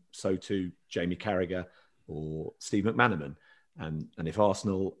playing, so too Jamie Carragher or Steve McManaman. And if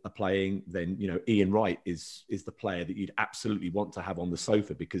Arsenal are playing, then, Ian Wright is the player that you'd absolutely want to have on the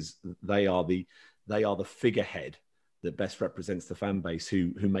sofa, because they are the figurehead that best represents the fan base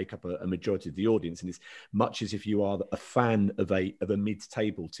who make up a majority of the audience. And as much as if you are a fan of a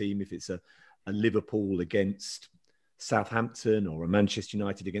mid-table team, if it's a Liverpool against Southampton or a Manchester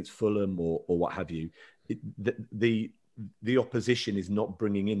United against Fulham or what have you, the opposition is not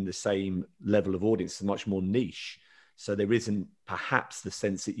bringing in the same level of audience. It's much more niche. So there isn't perhaps the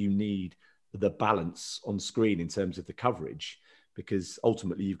sense that you need the balance on screen in terms of the coverage, because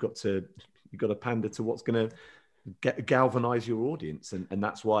ultimately you've got to pander to what's going to galvanize your audience. And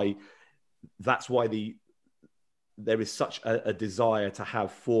that's why there is such a desire to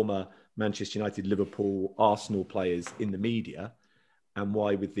have former Manchester United, Liverpool, Arsenal players in the media, and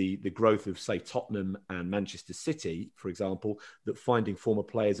why with the growth of, say, Tottenham and Manchester City, for example, that finding former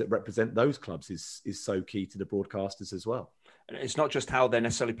players that represent those clubs is so key to the broadcasters as well. And it's not just how they're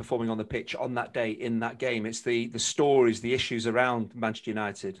necessarily performing on the pitch on that day in that game. It's the stories, the issues around Manchester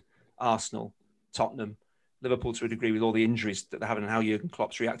United, Arsenal, Tottenham, Liverpool to a degree, with all the injuries that they're having and how Jurgen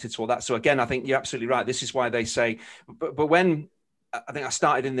Klopp's reacted to all that. So again, I think you're absolutely right. This is why they say, but when I think I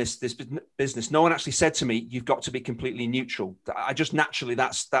started in this business, no one actually said to me, you've got to be completely neutral. I just naturally,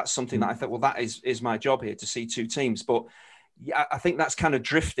 that's something that I thought, well, that is my job here, to see two teams. But yeah, I think that's kind of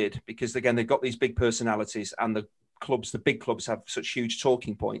drifted because, again, they've got these big personalities, and the big clubs have such huge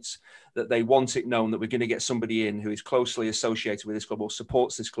talking points that they want it known that we're going to get somebody in who is closely associated with this club or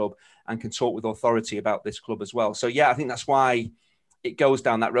supports this club and can talk with authority about this club as well. So yeah, I think that's why it goes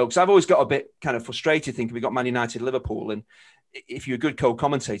down that road. Because I've always got a bit kind of frustrated thinking we've got Man United, Liverpool, and if you're a good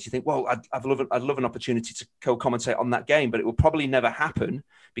co-commentator, you think, well, I'd love an opportunity to co-commentate on that game, but it will probably never happen,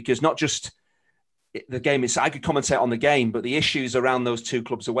 because not just the game is, I could commentate on the game, but the issues around those two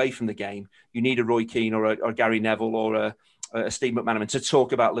clubs away from the game, you need a Roy Keane or a Gary Neville or a Steve McManaman to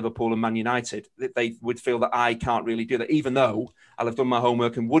talk about Liverpool and Man United. They would feel that I can't really do that, even though I'll have done my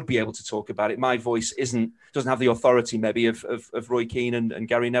homework and would be able to talk about it. My voice doesn't have the authority maybe of Roy Keane and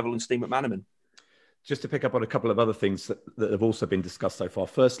Gary Neville and Steve McManaman. Just to pick up on a couple of other things that have also been discussed so far.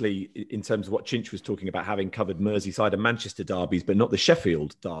 Firstly, in terms of what Chinch was talking about, having covered Merseyside and Manchester derbies, but not the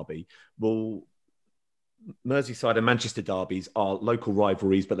Sheffield derby. Well, Merseyside and Manchester derbies are local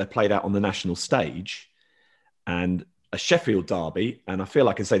rivalries, but they're played out on the national stage. And a Sheffield derby, and I feel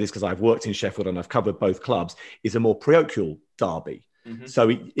I can say this because I've worked in Sheffield and I've covered both clubs, is a more parochial derby. Mm-hmm.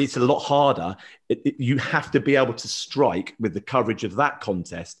 So it's a lot harder. You have to be able to strike with the coverage of that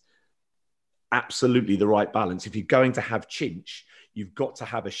contest absolutely the right balance. If you're going to have Chinch, you've got to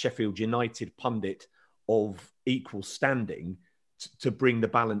have a Sheffield United pundit of equal standing to bring the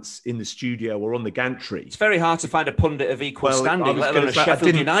balance in the studio or on the gantry. It's very hard to find a pundit of equal standing, let alone a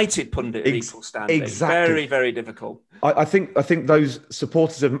Sheffield United pundit of equal standing. Exactly. Very, very difficult. I think those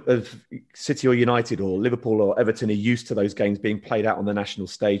supporters of City or United or Liverpool or Everton are used to those games being played out on the national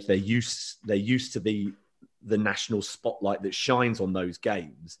stage. They're used to the national spotlight that shines on those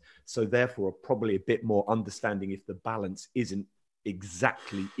games. So therefore are probably a bit more understanding if the balance isn't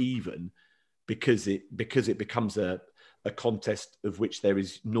exactly even, because it becomes a contest of which there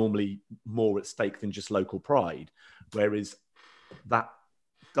is normally more at stake than just local pride. Whereas that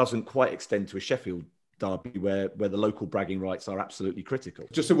doesn't quite extend to a Sheffield derby where the local bragging rights are absolutely critical.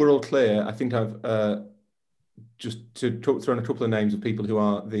 Just so we're all clear, I think I've just to throw in a couple of names of people who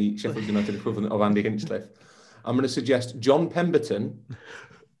are the Sheffield United equivalent of Andy Hinchcliffe. I'm going to suggest John Pemberton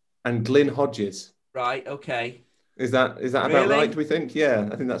and Glyn Hodges. Right, okay. Is that really? About right, do we think? Yeah,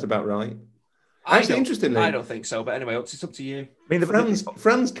 I think that's about right. Actually, interestingly, I don't think so, but anyway, it's up to you. I mean,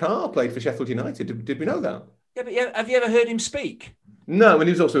 Franz Carr played for Sheffield United. Did we know that? Yeah, but have you ever heard him speak? No, and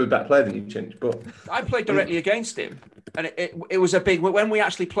he was also a better player than you, Chinch. But I played directly against him, and it was a big. When we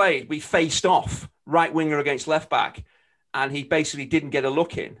actually played, we faced off right winger against left back, and he basically didn't get a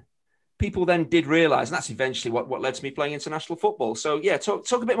look in. People then did realise, and that's eventually what led to me playing international football. So yeah,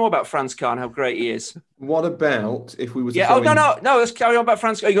 talk a bit more about Franz Carr and how great he is. What about if we was? Yeah. No. Let's carry on about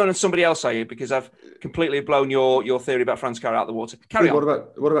Franz Carr. Are you going on somebody else? Are you? Because I've completely blown your theory about Franz Carr out the water. Carry on.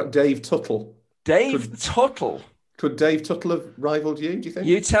 What about Dave Tuttle? Tuttle. Could Dave Tuttle have rivalled you? Do you think?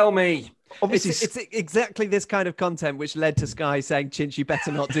 You tell me. Obviously, it's exactly this kind of content which led to Sky saying, Chinch, you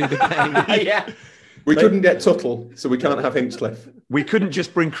better not do the game. Yeah. We couldn't get Tuttle, so we can't have Hinchcliffe. We couldn't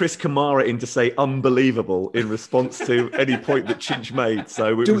just bring Chris Kamara in to say unbelievable in response to any point that Chinch made.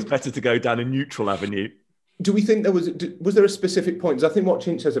 So it was better to go down a neutral avenue. Do we think was there a specific point? Because I think what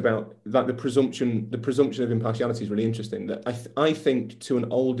Chinch says about like the presumption of impartiality is really interesting. That I think to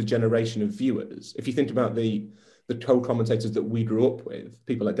an older generation of viewers, if you think about the co-commentators that we grew up with,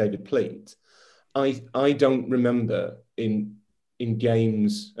 people like David Pleat, I don't remember in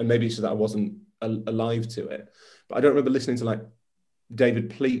games, and maybe it's just that I wasn't alive to it, but I don't remember listening to like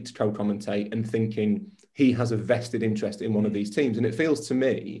David Pleat co-commentate and thinking he has a vested interest in one of these teams. And it feels to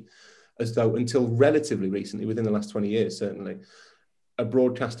me as though until relatively recently, within the last 20 years, certainly, a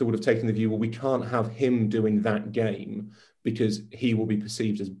broadcaster would have taken the view, well, we can't have him doing that game because he will be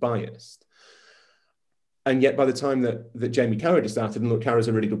perceived as biased. And yet by the time that Jamie Carragher started, and look, Carragher's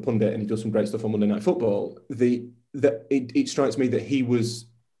a really good pundit and he does some great stuff on Monday Night Football, it strikes me that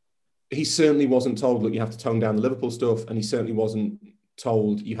he certainly wasn't told, look, you have to tone down the Liverpool stuff, and he certainly wasn't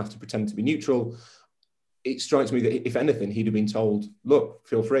told you have to pretend to be neutral. It strikes me that if anything, he'd have been told, look,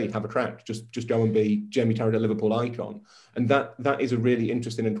 feel free, have a crack, just go and be Jamie Carragher, Liverpool icon. And that is a really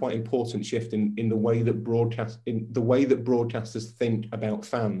interesting and quite important shift in the way that broadcasters think about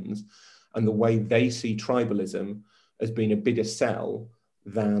fans and the way they see tribalism as being a bigger sell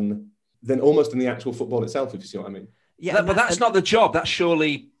than almost in the actual football itself, if you see what I mean. Yeah, but that's not the job. That's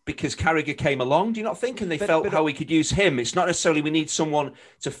surely because Carragher came along. Do you not think? And they felt how we could use him. It's not necessarily we need someone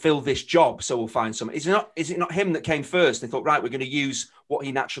to fill this job, so we'll find someone. Is it not him that came first? They thought, right, we're going to use what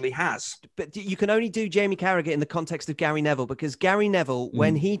he naturally has. But you can only do Jamie Carragher in the context of Gary Neville, because Gary Neville,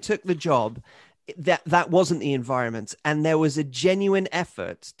 when he took the job, that wasn't the environment, and there was a genuine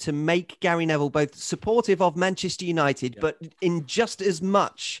effort to make Gary Neville both supportive of Manchester United, but in just as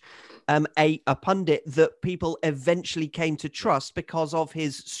much a pundit that people eventually came to trust because of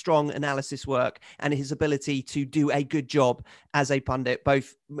his strong analysis work and his ability to do a good job as a pundit,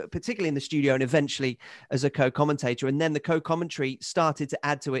 both particularly in the studio and eventually as a co-commentator. And then the co-commentary started to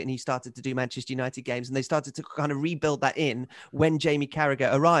add to it, and he started to do Manchester United games, and they started to kind of rebuild that in when Jamie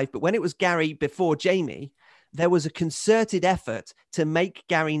Carragher arrived. But when it was Gary before Jamie, there was a concerted effort to make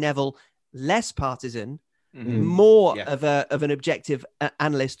Gary Neville less partisan, more of an objective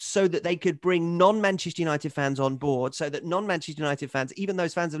analyst, so that they could bring non-Manchester United fans on board, so that non-Manchester United fans, even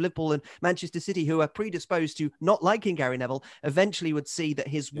those fans of Liverpool and Manchester City who are predisposed to not liking Gary Neville, eventually would see that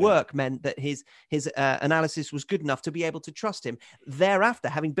his work meant that his analysis was good enough to be able to trust him. Thereafter,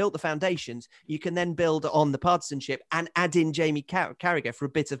 having built the foundations, you can then build on the partisanship and add in Jamie Carragher for a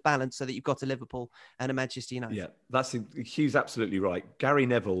bit of balance, so that you've got a Liverpool and a Manchester United. Yeah, Hugh's absolutely right. Gary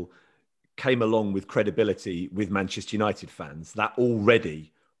Neville came along with credibility with Manchester United fans. That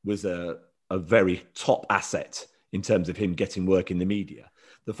already was a very top asset in terms of him getting work in the media.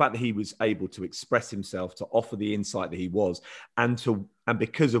 The fact that he was able to express himself, to offer the insight that he was, and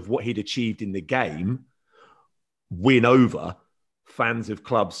because of what he'd achieved in the game, win over fans of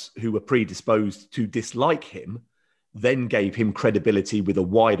clubs who were predisposed to dislike him, then gave him credibility with a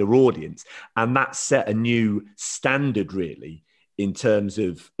wider audience. And that set a new standard, really, in terms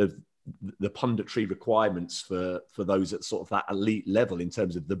of the punditry requirements for those at sort of that elite level in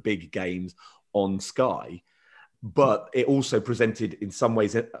terms of the big games on Sky. But it also presented in some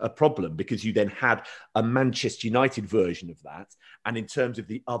ways a problem, because you then had a Manchester United version of that. And in terms of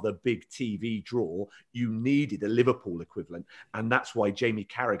the other big TV draw, you needed a Liverpool equivalent. And that's why Jamie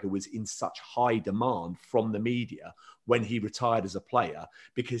Carragher was in such high demand from the media when he retired as a player,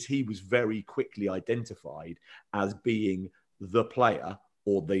 because he was very quickly identified as being the player,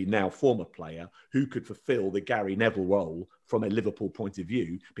 or the now former player, who could fulfill the Gary Neville role from a Liverpool point of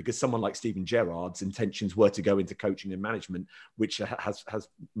view, because someone like Steven Gerrard's intentions were to go into coaching and management, which has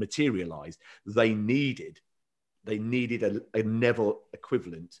materialised. They needed a Neville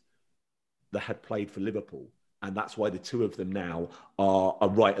equivalent that had played for Liverpool. And that's why the two of them now are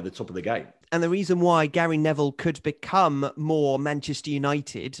right at the top of the game. And the reason why Gary Neville could become more Manchester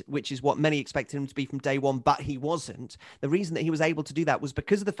United, which is what many expected him to be from day one, but he wasn't. The reason that he was able to do that was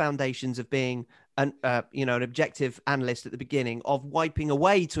because of the foundations of being an objective analyst at the beginning, of wiping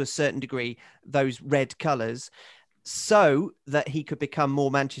away to a certain degree those red colours, so that he could become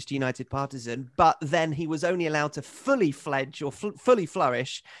more Manchester United partisan. But then he was only allowed to fully fledge or fully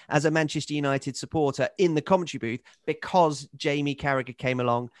flourish as a Manchester United supporter in the commentary booth, because Jamie Carragher came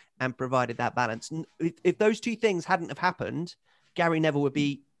along and provided that balance. And if those two things hadn't have happened, Gary Neville would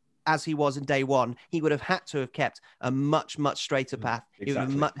be as he was in day one, he would have had to have kept a much, much straighter path.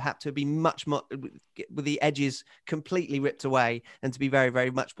 Exactly. He would have had to be much more with the edges completely ripped away, and to be very,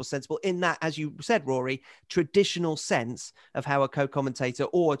 very much more sensible in that, as you said, Rory, traditional sense of how a co-commentator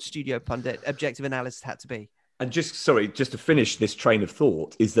or a studio pundit, objective analyst had to be. And just to finish this train of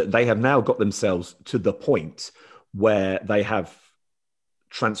thought, is that they have now got themselves to the point where they have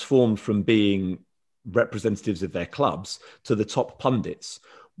transformed from being representatives of their clubs to the top pundits,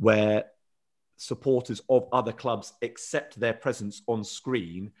 where supporters of other clubs accept their presence on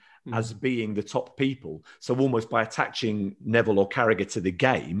screen as being the top people. So almost by attaching Neville or Carragher to the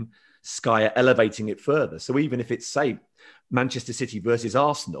game, Sky are elevating it further. So even if it's, say, Manchester City versus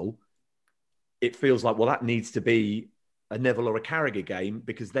Arsenal, it feels like, well, that needs to be a Neville or a Carragher game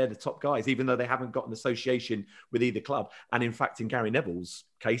because they're the top guys, even though they haven't got an association with either club. And in fact, in Gary Neville's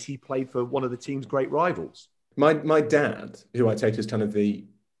case, he played for one of the team's great rivals. My dad, who I take as kind of the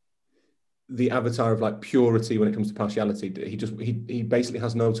avatar of like purity when it comes to partiality, he basically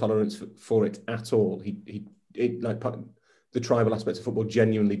has no tolerance for it at all. The tribal aspects of football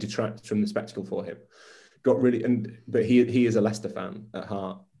genuinely detracts from the spectacle for him. But he is a Leicester fan at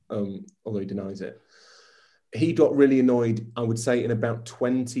heart, although he denies it. He got really annoyed, I would say, in about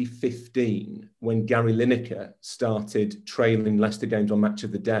 2015 when Gary Lineker started trailing Leicester games on Match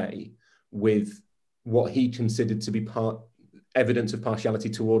of the Day with what he considered to be evidence of partiality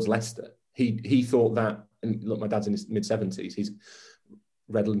towards Leicester. He thought that, and look, my dad's in his mid-70s, he's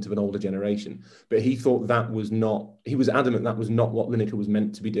redolent of an older generation, but he thought he was adamant that was not what Lineker was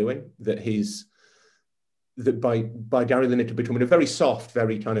meant to be doing, that by Gary Lineker becoming a very soft,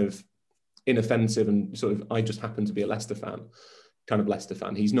 very kind of inoffensive and sort of, I just happen to be a Leicester fan, kind of Leicester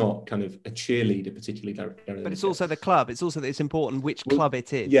fan. He's not kind of a cheerleader, particularly Gary Lineker. But it's also the club. It's also that it's important which club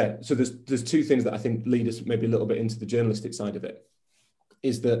it is. Yeah. So there's two things that I think lead us maybe a little bit into the journalistic side of it.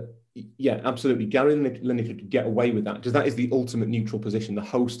 Is that, yeah, absolutely, Gary Lineker could get away with that because that is the ultimate neutral position. The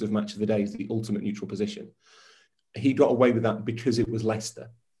host of Match of the Day is the ultimate neutral position. He got away with that because it was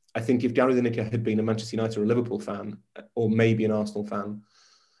Leicester. I think if Gary Lineker had been a Manchester United or a Liverpool fan, or maybe an Arsenal fan,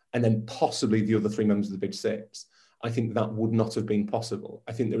 and then possibly the other three members of the Big Six, I think that would not have been possible.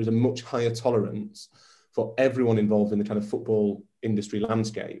 I think there is a much higher tolerance for everyone involved in the kind of football industry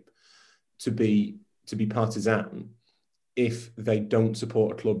landscape to be partisan if they don't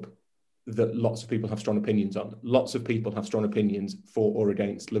support a club that lots of people have strong opinions on. Lots of people have strong opinions for or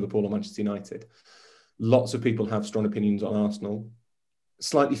against Liverpool or Manchester United. Lots of people have strong opinions on Arsenal.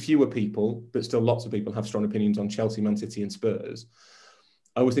 Slightly fewer people, but still lots of people have strong opinions on Chelsea, Man City and Spurs.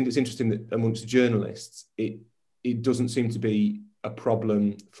 I always think it's interesting that amongst journalists, it doesn't seem to be a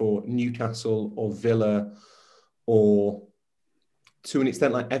problem for Newcastle or Villa or, to an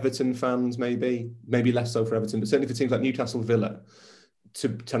extent, like Everton fans, maybe less so for Everton, but certainly for teams like Newcastle, Villa, to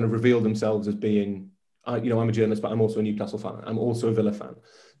kind of reveal themselves as being, I'm a journalist, but I'm also a Newcastle fan. I'm also a Villa fan.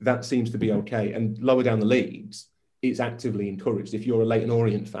 That seems to be okay. And lower down the leagues, it's actively encouraged. If you're a Leyton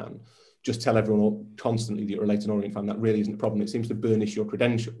Orient fan, just tell everyone constantly that you're a Leyton Orient fan. That really isn't a problem. It seems to burnish your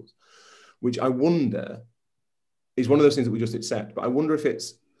credentials, which I wonder is one of those things that we just accept. But I wonder if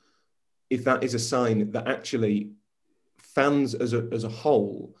that is a sign that actually fans as a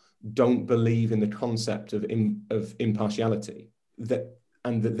whole don't believe in the concept of impartiality, that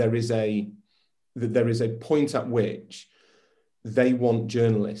there is a point at which they want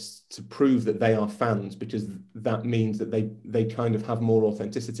journalists to prove that they are fans because that means that they kind of have more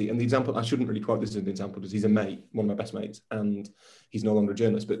authenticity. And the example, I shouldn't really quote this as an example because he's a mate, one of my best mates, and he's no longer a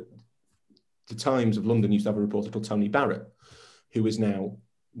journalist, but the Times of London used to have a reporter called Tony Barrett, who is now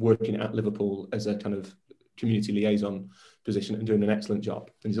working at Liverpool as a kind of community liaison position and doing an excellent job.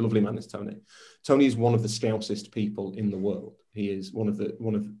 And he's a lovely man, this Tony. Tony is one of the scousest people in the world. He is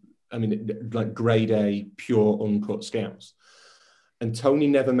like grade A, pure, uncut Scouse. And Tony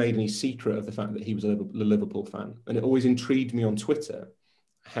never made any secret of the fact that he was a Liverpool fan. And it always intrigued me on Twitter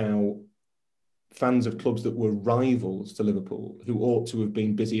how fans of clubs that were rivals to Liverpool, who ought to have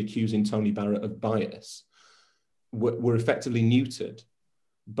been busy accusing Tony Barrett of bias, were effectively neutered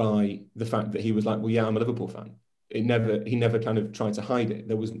by the fact that he was like, well, yeah, I'm a Liverpool fan. He never kind of tried to hide it.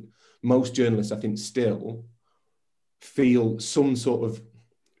 Most journalists, I think, still feel some sort of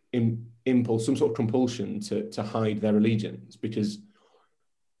impulse, some sort of compulsion to hide their allegiance because,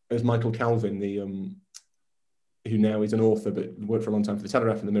 as Michael Calvin, who now is an author but worked for a long time for the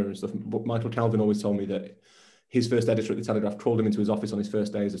Telegraph and the Mirror and stuff, but Michael Calvin always told me that his first editor at the Telegraph called him into his office on his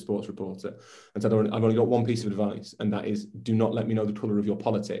first day as a sports reporter and said, I've only got one piece of advice, and that is, do not let me know the colour of your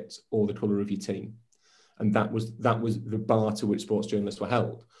politics or the colour of your team. And that was the bar to which sports journalists were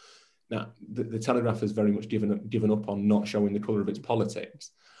held. Now, the Telegraph has very much given up on not showing the colour of its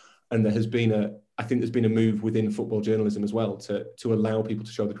politics. And I think there's been a move within football journalism as well to allow people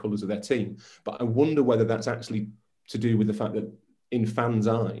to show the colours of their team. But I wonder whether that's actually to do with the fact that in fans'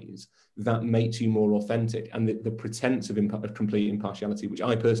 eyes, that makes you more authentic, and the pretense of complete impartiality, which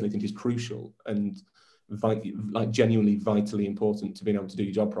I personally think is crucial and genuinely vitally important to being able to do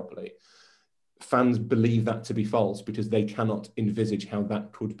your job properly. Fans believe that to be false because they cannot envisage how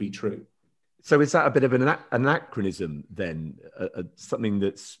that could be true. So is that a bit of an anachronism then, something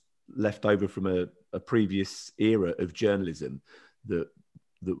that's left over from a previous era of journalism, that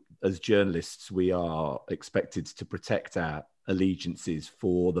as journalists we are expected to protect our allegiances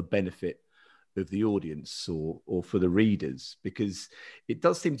for the benefit of the audience or for the readers? Because it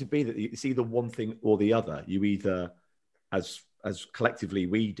does seem to be that it's either one thing or the other. You either, as collectively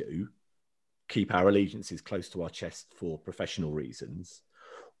we do, keep our allegiances close to our chest for professional reasons,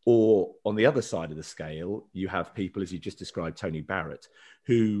 or on the other side of the scale, you have people, as you just described, Tony Barrett,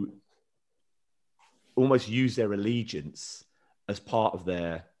 who almost use their allegiance as part of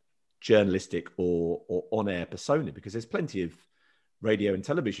their journalistic or on-air persona, because there's plenty of radio and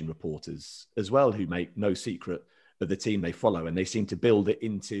television reporters as well who make no secret of the team they follow, and they seem to build it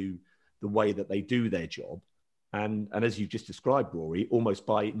into the way that they do their job. And as you've just described, Rory, almost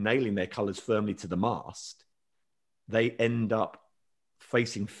by nailing their colours firmly to the mast, they end up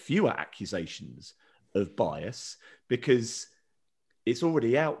facing fewer accusations of bias because it's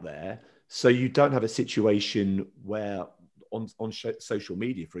already out there. So you don't have a situation where on social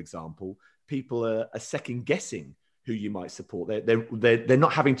media, for example, people are second guessing who you might support. They're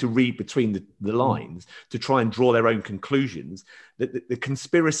not having to read between the lines to try and draw their own conclusions. The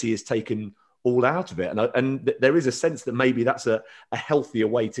conspiracy is taken all out of it. And there is a sense that maybe that's a healthier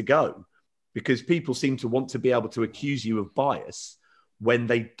way to go, because people seem to want to be able to accuse you of bias when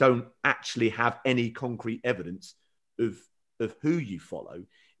they don't actually have any concrete evidence of who you follow.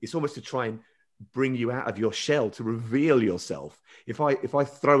 It's almost to try and bring you out of your shell, to reveal yourself. If I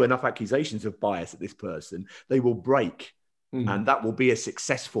throw enough accusations of bias at this person, they will break. And that will be a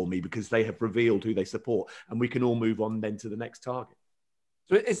success for me because they have revealed who they support, and we can all move on then to the next target.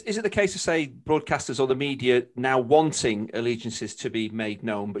 So is it the case to say broadcasters or the media now wanting allegiances to be made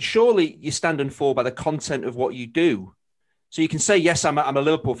known, but surely you stand and fall by the content of what you do? So you can say, yes, I'm a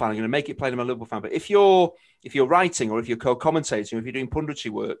Liverpool fan, I'm going to make it plain I'm a Liverpool fan. But if you're writing, or if you're co-commentating, or if you're doing punditry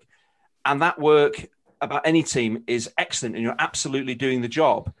work, and that work about any team is excellent and you're absolutely doing the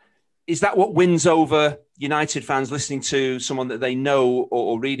job, is that what wins over United fans listening to someone that they know,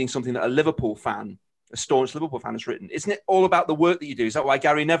 or reading something that a Liverpool fan, a staunch Liverpool fan, has written? Isn't it all about the work that you do? Is that why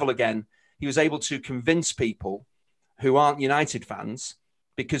Gary Neville, again, he was able to convince people who aren't United fans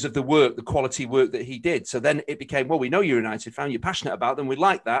because of the work, the quality work that he did? So then it became, well, we know you're a United fan, you're passionate about them, we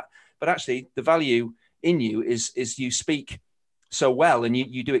like that, but actually the value in you is you speak so well, and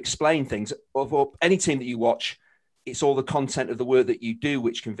you do explain things. Of any team that you watch, it's all the content of the work that you do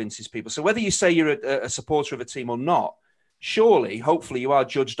which convinces people. So whether you say you're a supporter of a team or not, surely, hopefully, you are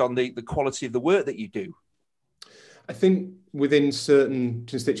judged on the quality of the work that you do. I think within certain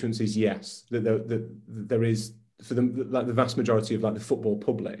constituencies, yes, that there is, for the vast majority of the football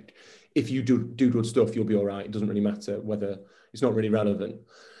public, if you do good stuff, you'll be all right. It doesn't really matter whether it's not really relevant.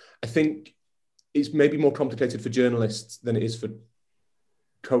 I think it's maybe more complicated for journalists than it is for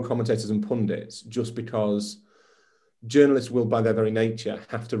co-commentators and pundits, just because journalists will, by their very nature,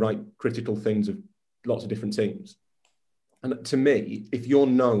 have to write critical things of lots of different teams. And to me, if you're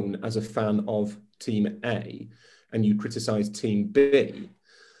known as a fan of Team A and you criticise Team B...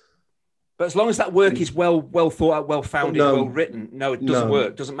 But as long as that work is well thought out, well founded, well written, it doesn't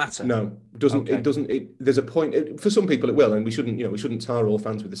work. Doesn't matter. No, it doesn't. Okay. It doesn't. There's a point for some people. It will, and we shouldn't tar all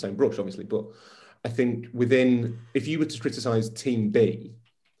fans with the same brush, obviously. But I think if you were to criticise Team B,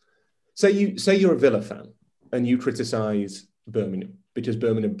 say you're a Villa fan and you criticise Birmingham because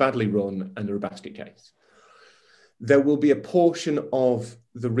Birmingham badly run and are a basket case, there will be a portion of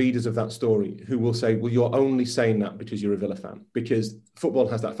the readers of that story who will say, well, you're only saying that because you're a Villa fan, because football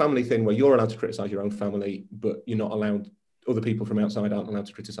has that family thing where you're allowed to criticise your own family, but you're not allowed, other people from outside aren't allowed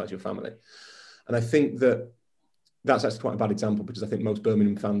to criticise your family. And I think that's actually quite a bad example, because I think most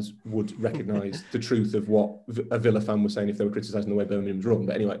Birmingham fans would recognise the truth of what a Villa fan was saying if they were criticising the way Birmingham's run.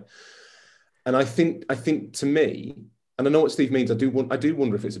 But anyway, and I think to me, and I know what Steve means, I do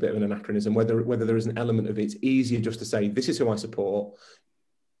wonder if it's a bit of an anachronism, whether there is an element of it's easier just to say, this is who I support.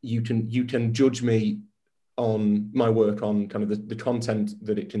 You can judge me on my work on kind of the content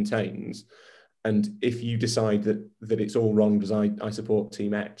that it contains. And if you decide that it's all wrong because I support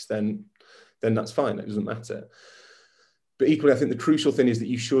Team X, then that's fine. It doesn't matter. But equally, I think the crucial thing is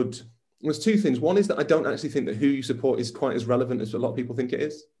that there's two things. One is that I don't actually think that who you support is quite as relevant as a lot of people think it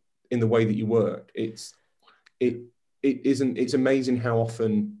is. in the way that you work. It's amazing how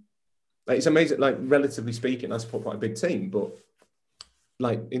often, like, it's amazing, like, relatively speaking, I support quite a big team, but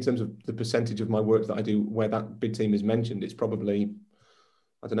like, in terms of the percentage of my work that I do where that big team is mentioned, it's probably,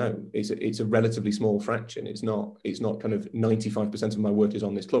 I don't know, it's a relatively small fraction. It's not kind of 95% of my work is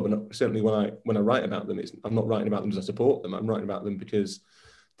on this club. And certainly when I write about them, I'm not writing about them because I support them. I'm writing about them because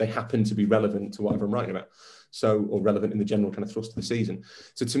they happen to be relevant to whatever I'm writing about. So, or relevant in the general kind of thrust of the season.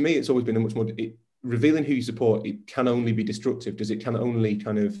 So to me, it's always been a much more, revealing who you support, it can only be destructive. It can only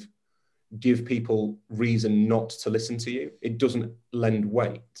kind of give people reason not to listen to you. It doesn't lend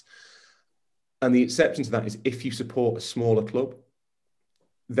weight. And the exception to that is if you support a smaller club,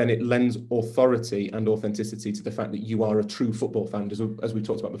 then it lends authority and authenticity to the fact that you are a true football fan. As we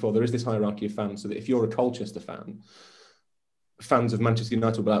talked about before, there is this hierarchy of fans, so that if you're a Colchester fan, fans of Manchester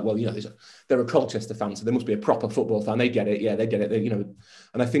United will be like, well, you know, they're a Colchester fan, so they must be a proper football fan. They get it. Yeah, they get it. You know,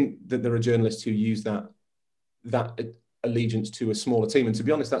 and I think that there are journalists who use that allegiance to a smaller team. And to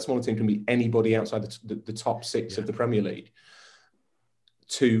be honest, that smaller team can be anybody outside the top six of the Premier League.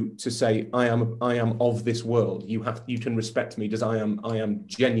 To say I am of this world, you can respect me because I am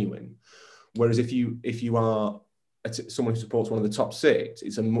genuine. Whereas if you are someone who supports one of the top six,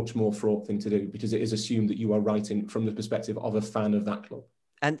 it's a much more fraught thing to do because it is assumed that you are writing from the perspective of a fan of that club.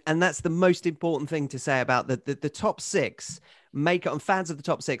 And that's the most important thing to say about the top six make up, and fans of the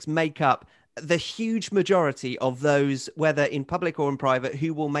top six make up the huge majority of those, whether in public or in private,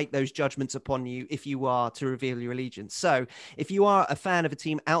 who will make those judgments upon you if you are to reveal your allegiance. So if you are a fan of a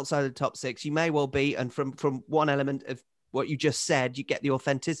team outside of the top six, you may well be, and from one element of what you just said, you get the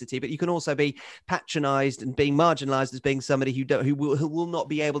authenticity, but you can also be patronized and being marginalized as being somebody who will not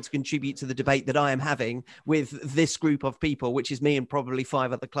be able to contribute to the debate that I am having with this group of people, which is me and probably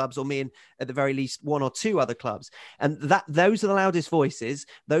 5 other clubs, or me and at the very least 1 or 2 other clubs. And those are the loudest voices.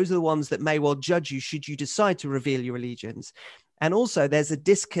 Those are the ones that may well judge you should you decide to reveal your allegiance. And also there's a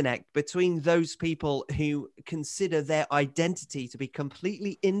disconnect between those people who consider their identity to be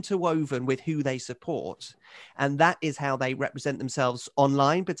completely interwoven with who they support. And that is how they represent themselves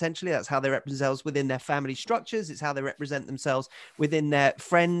online, potentially. That's how they represent themselves within their family structures. It's how they represent themselves within their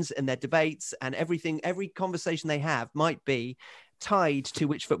friends and their debates, and everything. Every conversation they have might be tied to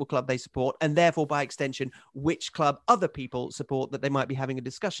which football club they support, and therefore by extension, which club other people support that they might be having a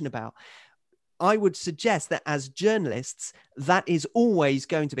discussion about. I would suggest that as journalists, that is always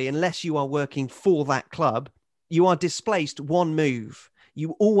going to be, unless you are working for that club, you are displaced one move.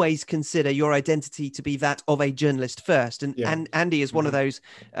 You always consider your identity to be that of a journalist first. And Andy is one of those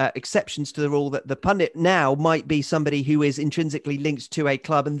exceptions to the rule that the pundit now might be somebody who is intrinsically linked to a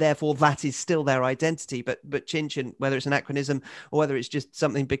club, and therefore that is still their identity. But Chinch, whether it's an acronym or whether it's just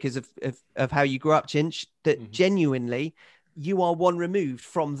something because of how you grew up, Chinch, that genuinely you are one removed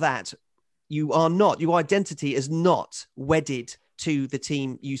from that. You are not, your identity is not wedded to the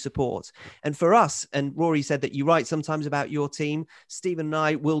team you support. And for us, and Rory said that you write sometimes about your team, Stephen and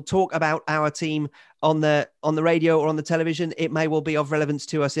I will talk about our team on the radio or on the television. It may well be of relevance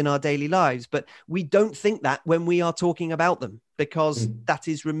to us in our daily lives, but we don't think that when we are talking about them, because that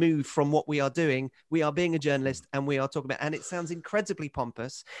is removed from what we are doing. We are being a journalist and we are talking about, and it sounds incredibly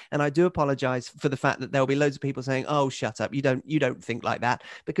pompous. And I do apologize for the fact that there'll be loads of people saying, oh, shut up. You don't think like that,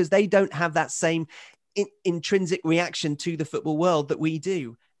 because they don't have that same intrinsic reaction to the football world that we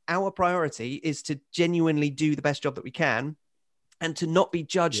do. Our priority is to genuinely do the best job that we can, and to not be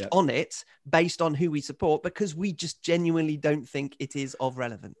judged on it based on who we support, because we just genuinely don't think it is of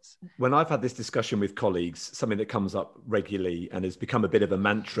relevance. When I've had this discussion with colleagues, something that comes up regularly and has become a bit of a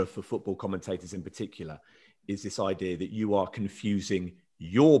mantra for football commentators in particular is this idea that you are confusing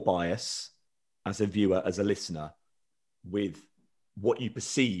your bias as a viewer, as a listener, with what you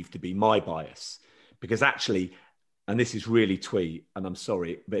perceive to be my bias. Because actually, and this is really twee, and I'm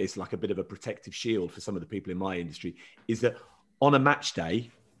sorry, but it's like a bit of a protective shield for some of the people in my industry, is that on a match day,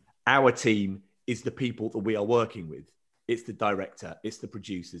 our team is the people that we are working with. It's the director, it's the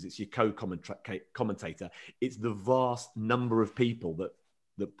producers, it's your co-commentator. It's the vast number of people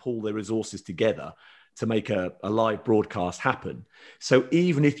that pull their resources together to make a live broadcast happen. So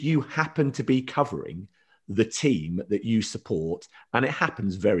even if you happen to be covering the team that you support, and it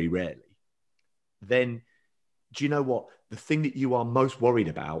happens very rarely, then do you know what? The thing that you are most worried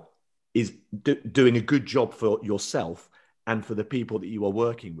about is doing a good job for yourself and for the people that you are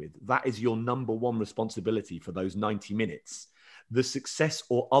working with. That is your number one responsibility for those 90 minutes. The success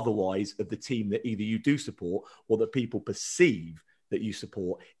or otherwise of the team that either you do support or that people perceive that you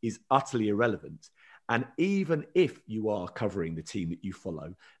support is utterly irrelevant. And even if you are covering the team that you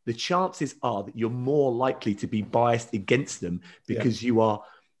follow, the chances are that you're more likely to be biased against them because you are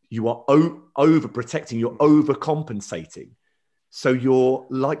you are overprotecting, you're overcompensating. So you're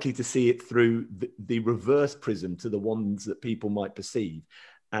likely to see it through the reverse prism to the ones that people might perceive.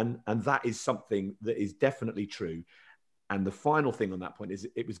 And that is something that is definitely true. And the final thing on that point is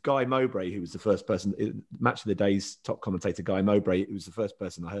it was Guy Mowbray who was the first person, Match of the Day's top commentator, Guy Mowbray, who was the first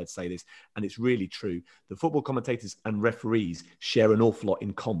person I heard say this. And it's really true. The football commentators and referees share an awful lot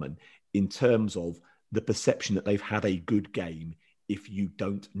in common in terms of the perception that they've had a good game if you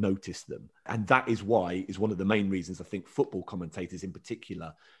don't notice them. And that is one of the main reasons I think football commentators in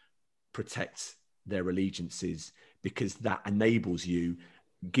particular protect their allegiances, because that enables you,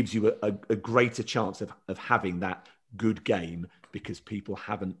 gives you a greater chance of having that good game because people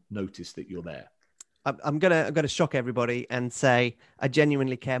haven't noticed that you're there. I'm gonna shock everybody and say I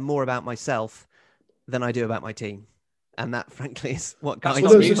genuinely care more about myself than I do about my team, and that, frankly, is what guides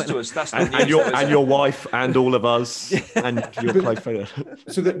me. And your wife and all of us and your close friend.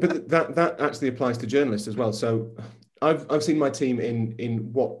 So that actually applies to journalists as well. So I've seen my team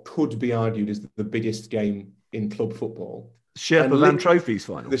in what could be argued is the biggest game in club football. Sherpa Van Trophies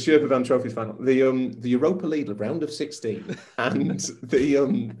final. The Sherpa Van Trophies final. The Europa League round of 16. And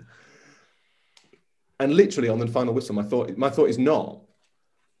and literally on the final whistle, my thought is not,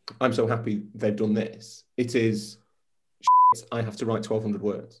 I'm so happy they've done this. It is, I have to write 1,200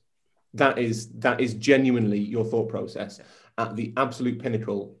 words. That is genuinely your thought process at the absolute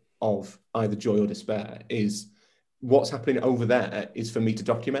pinnacle of either joy or despair. Is what's happening over there is for me to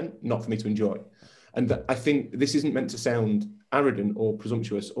document, not for me to enjoy. And I think this isn't meant to sound arrogant or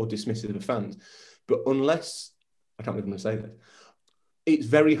presumptuous or dismissive of fans, but unless, I can't believe I'm going to say this, it's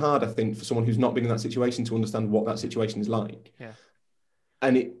very hard, I think, for someone who's not been in that situation to understand what that situation is like. Yeah.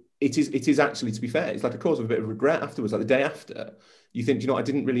 And it is actually, to be fair, it's like a cause of a bit of regret afterwards. Like the day after, you think, I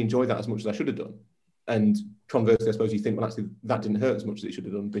didn't really enjoy that as much as I should have done. And conversely, I suppose you think, well, actually, that didn't hurt as much as it should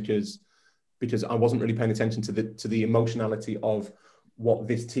have done because I wasn't really paying attention to the emotionality of what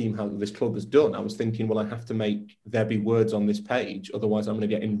this team has, this club has done. I was thinking, well, I have to make there be words on this page, otherwise I'm going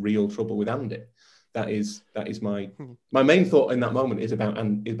to get in real trouble with Andy. That is my main thought in that moment is about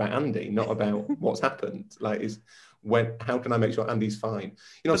Andy, not about what's happened. How can I make sure Andy's fine?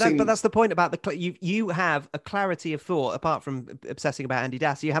 But that's the point about you have a clarity of thought, apart from obsessing about Andy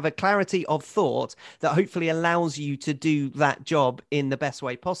Dass. You have a clarity of thought that hopefully allows you to do that job in the best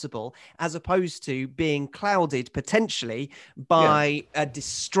way possible, as opposed to being clouded potentially by a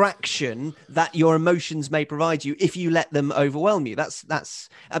distraction that your emotions may provide you if you let them overwhelm you.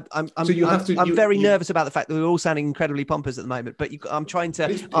 I'm very nervous about the fact that we're all sounding incredibly pompous at the moment, but I'm trying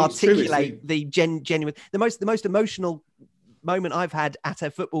to articulate the genuine, the most emotional moment I've had at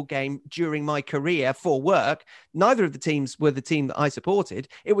a football game during my career for work. Neither of the teams were the team that I supported.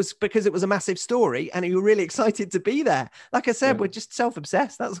 It was because it was a massive story and you were really excited to be there. Like I said, we're just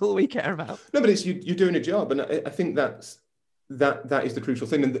self-obsessed. That's all we care about. No, but it's you're doing a job, and I think that is the crucial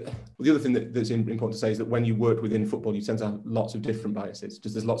thing. And the other thing that's important to say is that when you work within football, you tend to have lots of different biases.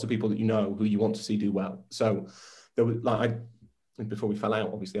 Just there's lots of people that you know who you want to see do well. So there was before we fell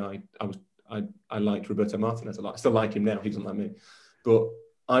out, obviously I liked Roberto Martinez a lot. I still like him now. He doesn't like me. But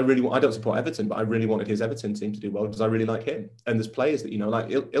I don't support Everton, but I really wanted his Everton team to do well because I really like him. And there's players that, like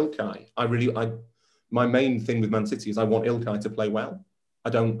Ilkay. My main thing with Man City is I want Ilkay to play well. I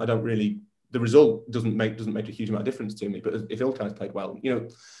don't really, the result doesn't make a huge amount of difference to me. But if Ilkay's played well,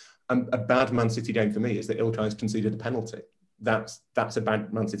 a bad Man City game for me is that Ilkay's conceded a penalty. That's a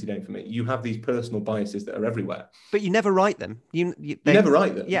bad Man City game for me. You have these personal biases that are everywhere, but you never write them. You never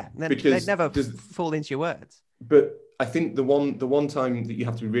write them. Yeah, they never fall into your words. But I think the one time that you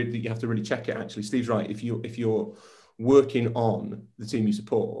have to really check it. Actually, Steve's right. If you're working on the team you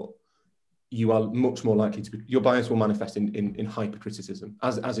support, you are much more likely to be. Your bias will manifest in hypercriticism,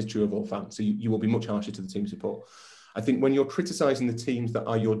 as is true of all fans. So you will be much harsher to the team you support. I think when you're criticising the teams that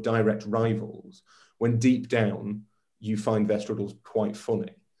are your direct rivals, when deep down you find their struggles quite funny,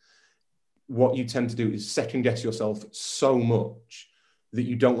 what you tend to do is second guess yourself so much that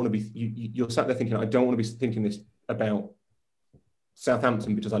you don't want to be, you're sat there thinking, I don't want to be thinking this about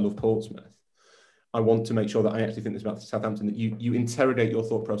Southampton because I love Portsmouth. I want to make sure that I actually think this about Southampton, that you interrogate your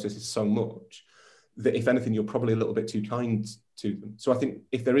thought processes so much that if anything, you're probably a little bit too kind to them. So I think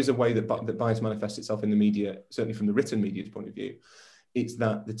if there is a way that bias manifests itself in the media, certainly from the written media's point of view, it's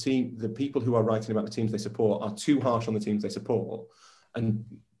that the people who are writing about the teams they support are too harsh on the teams they support and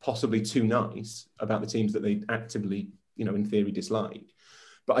possibly too nice about the teams that they actively, in theory, dislike.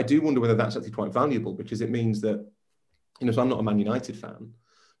 But I do wonder whether that's actually quite valuable, because it means that, so I'm not a Man United fan,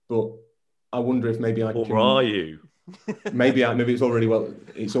 but I wonder if maybe I can... Or are you? maybe it's all really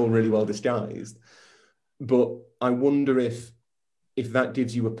well disguised. But I wonder if if that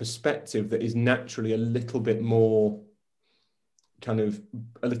gives you a perspective that is naturally a little bit more kind of,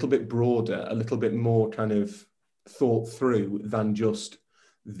 a little bit broader, a little bit more kind of thought through than just,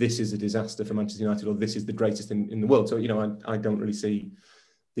 this is a disaster for Manchester United, or this is the greatest in the world. So, I don't really see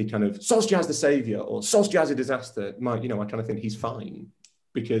the kind of Solskjaer's the saviour or Solskjaer's a disaster. I kind of think he's fine,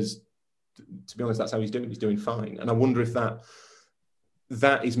 because to be honest, that's how he's doing. He's doing fine. And I wonder if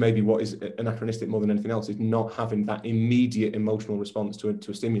that is maybe what is anachronistic more than anything else, is not having that immediate emotional response to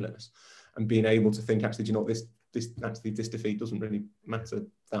a stimulus, and being able to think, actually, do you know what, this defeat doesn't really matter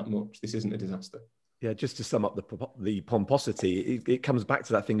that much. This isn't a disaster. Yeah, just to sum up the pomposity, it comes back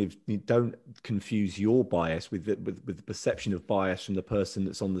to that thing of, you don't confuse your bias with the perception of bias from the person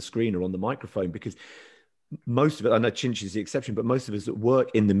that's on the screen or on the microphone, because most of it, I know Chinch is the exception, but most of us that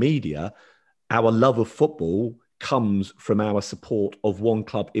work in the media, our love of football comes from our support of one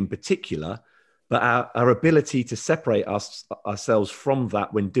club in particular, but our ability to separate ourselves from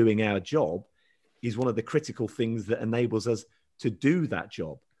that when doing our job is one of the critical things that enables us to do that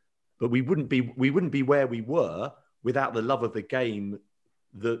job. But we wouldn't be where we were without the love of the game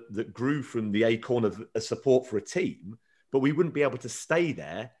that grew from the acorn of a support for a team. But we wouldn't be able to stay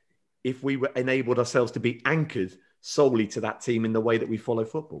there if we were enabled ourselves to be anchored solely to that team in the way that we follow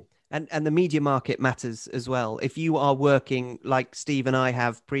football. And the media market matters as well. If you are working like Steve and I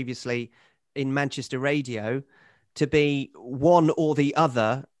have previously in Manchester radio, to be one or the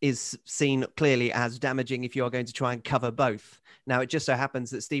other is seen clearly as damaging if you are going to try and cover both. Now, it just so happens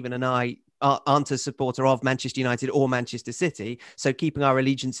that Stephen and I aren't a supporter of Manchester United or Manchester City. So keeping our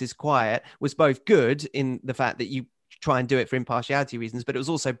allegiances quiet was both good in the fact that you try and do it for impartiality reasons, but it was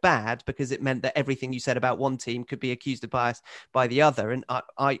also bad because it meant that everything you said about one team could be accused of bias by the other. And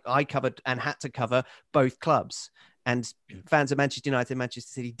I covered and had to cover both clubs. And fans of Manchester United and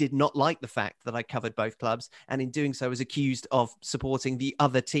Manchester City did not like the fact that I covered both clubs, and in doing so was accused of supporting the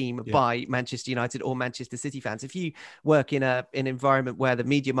other team by Manchester United or Manchester City fans. If you work in an environment where the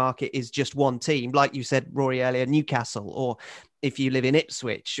media market is just one team, like you said, Rory, earlier, Newcastle, or if you live in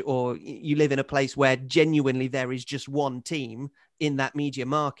Ipswich, or you live in a place where genuinely there is just one team in that media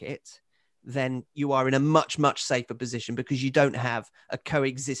market, then you are in a much, much safer position, because you don't have a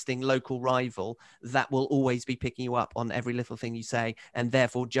coexisting local rival that will always be picking you up on every little thing you say and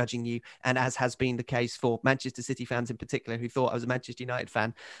therefore judging you. And as has been the case for Manchester City fans in particular, who thought I was a Manchester United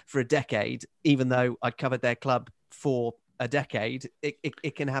fan for a decade, even though I'd covered their club for a decade,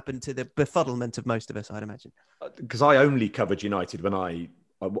 it can happen to the befuddlement of most of us, I'd imagine. Because I only covered United when I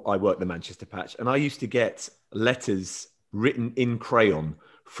worked the Manchester patch, and I used to get letters written in crayon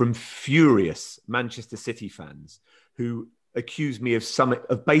from furious Manchester City fans who accused me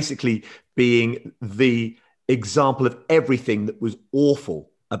of basically being the example of everything that was awful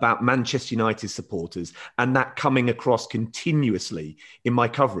about Manchester United supporters, and that coming across continuously in my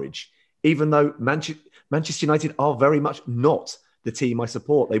coverage, even though Manchester United are very much not the team I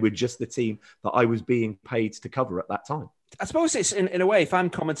support. They were just the team that I was being paid to cover at that time. I suppose it's in a way, if I'm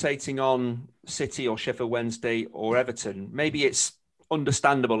commentating on City or Sheffield Wednesday or Everton, maybe it's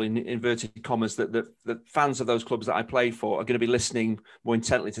understandable in inverted commas that the fans of those clubs that I play for are going to be listening more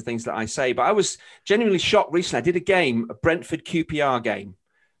intently to things that I say. But I was genuinely shocked recently. I did a game, a Brentford QPR game.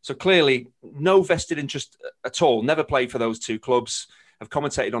 So clearly no vested interest at all. Never played for those two clubs. I've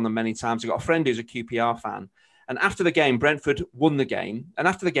commentated on them many times. I've got a friend who's a QPR fan. And after the game, Brentford won the game. And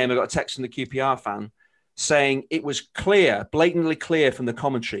after the game, I got a text from the QPR fan saying it was clear, blatantly clear from the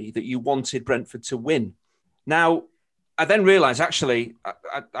commentary that you wanted Brentford to win. Now, I then realised, actually,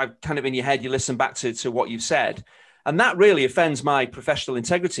 I kind of in your head, you listen back to what you've said. And that really offends my professional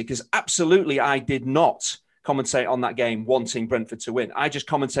integrity, because absolutely I did not commentate on that game wanting Brentford to win. I just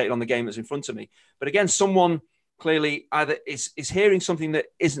commentated on the game that's in front of me. But again, someone clearly either is hearing something that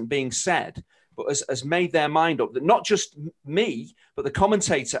isn't being said, but has made their mind up that not just me, but the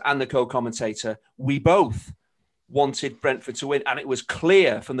commentator and the co-commentator, we both wanted Brentford to win. And it was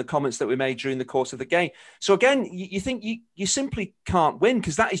clear from the comments that we made during the course of the game. So again, you think you simply can't win,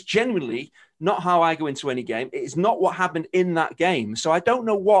 because that is genuinely not how I go into any game. It is not what happened in that game. So I don't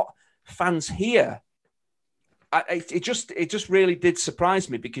know what fans hear. It just really did surprise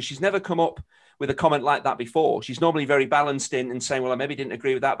me, because she's never come up with a comment like that before. She's normally very balanced in saying, well, I maybe didn't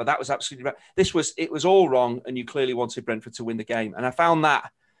agree with that, but that was absolutely right. It was all wrong, and you clearly wanted Brentford to win the game. And I found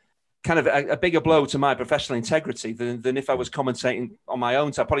that kind of a bigger blow to my professional integrity than if I was commentating on my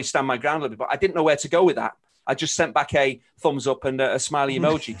own. So I'd probably stand my ground a little bit, but I didn't know where to go with that. I just sent back a thumbs up and a smiley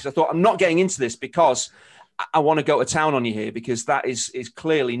emoji, because I thought, I'm not getting into this because I want to go to town on you here, because that is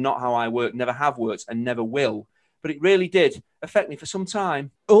clearly not how I work, never have worked and never will. But it really did affect me for some time.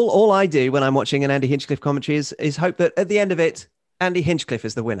 All I do when I'm watching an Andy Hinchcliffe commentary is hope that at the end of it, Andy Hinchcliffe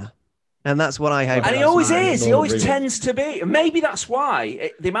is the winner. And that's what I hope. And he always is. He always really. tends to be. And maybe that's why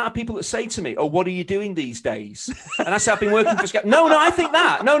the amount of people that say to me, "Oh, what are you doing these days?" And I say, "I've been working for Sky." No, I think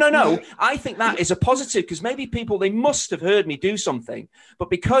that. No. I think that is a positive because maybe people, they must have heard me do something. But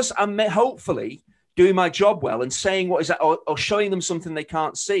because I'm hopefully doing my job well and saying what is that, or showing them something they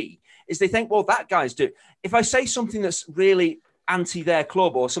can't see, is they think, well, that guy's doing. If I say something that's really anti their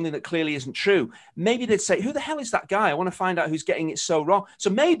club or something that clearly isn't true, maybe they'd say, who the hell is that guy? I want to find out who's getting it so wrong. So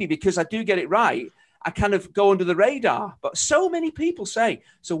maybe because I do get it right, I kind of go under the radar. But so many people say,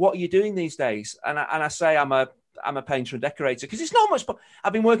 so what are you doing these days? And I say, I'm a painter and decorator because it's not much. But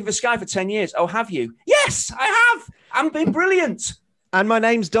I've been working for Sky for 10 years. Oh, have you? Yes, I have. I've been brilliant. And my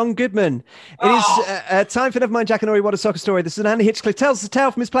name's Don Goodman. It is time for Nevermind Jack and Ori, What a Soccer Story. This is Andy Hinchcliffe tells the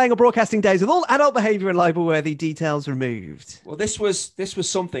tale from his playing or broadcasting days with all adult behaviour and libel-worthy details removed. Well, this was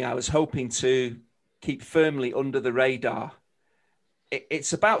something I was hoping to keep firmly under the radar.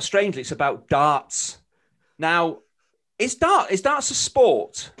 It's about darts. Now, is darts a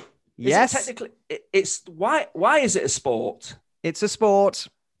sport? Yes. Technically, it's why is it a sport? It's a sport.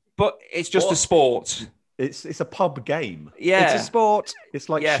 But it's just a sport. It's a pub game. Yeah. It's a sport. It's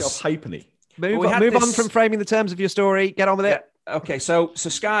like Shelf Halfpenny. Move on from framing the terms of your story. Get on with it. Okay, so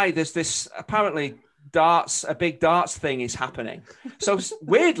Sky, there's this apparently a big darts thing is happening. So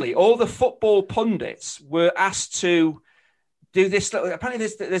weirdly, all the football pundits were asked to do this. Apparently,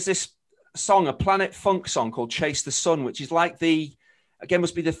 there's this song, a Planet Funk song called "Chase the Sun," which is like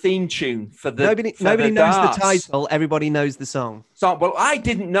must be the theme tune for the. Nobody knows the title. Everybody knows the song. So, well, I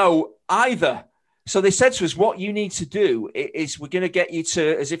didn't know either. So they said to us, what you need to do is we're going to get you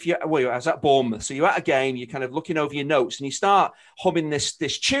to, as if I was at Bournemouth. So you're at a game, you're kind of looking over your notes and you start humming this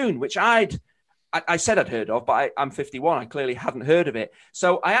tune, which I said I'd heard of, but I'm 51. I clearly hadn't heard of it.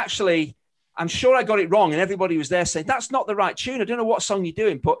 So I'm sure I got it wrong. And everybody was there saying, that's not the right tune. I don't know what song you're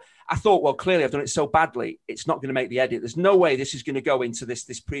doing. But I thought, well, clearly I've done it so badly. It's not going to make the edit. There's no way this is going to go into this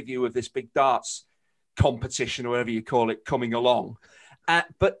preview of this big darts competition or whatever you call it coming along.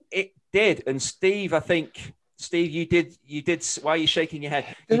 But it did. And Steve, you did. Why are you shaking your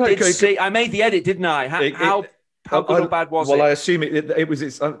head? I made the edit, didn't I? How good or bad was it? Well, I assume it was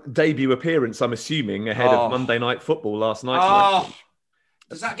its debut appearance, I'm assuming, ahead of Monday Night Football last night.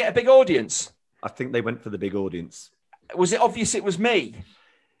 Does that get a big audience? I think they went for the big audience. Was it obvious it was me?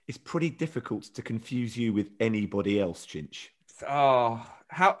 It's pretty difficult to confuse you with anybody else, Chinch. Oh,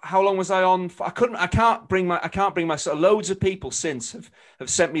 how long was I on? I can't bring myself. Loads of people since have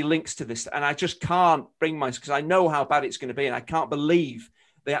sent me links to this, and I just can't bring myself because I know how bad it's going to be, and I can't believe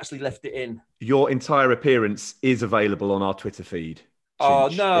they actually left it in. Your entire appearance is available on our Twitter feed.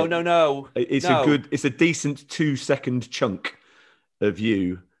 Chinch. Oh no! It's a decent 2-second chunk of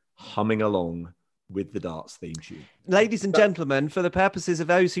you humming along with the darts theme tune. Ladies and gentlemen, for the purposes of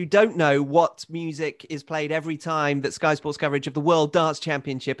those who don't know what music is played every time that Sky Sports coverage of the World Darts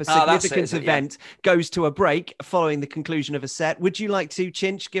Championship, a significant event, goes to a break following the conclusion of a set, would you like to,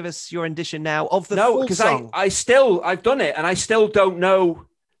 Chinch, give us your rendition now of the full song? No, I've done it and I still don't know.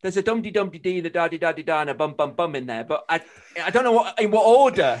 There's a dum-de-dum-de-dee, the da-de-da-de-da, and a bum-bum-bum in there, but I don't know in what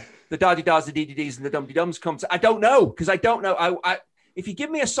order the da-de-das, the dee-dee-dees, and the dum-de-dums come to. I don't know, because I don't know. If you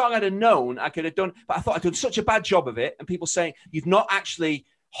give me a song I'd have known, I could have done, but I thought I'd done such a bad job of it. And people saying, you've not actually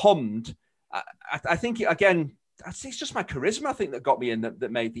hummed. I think, again, it's just my charisma, I think, that got me in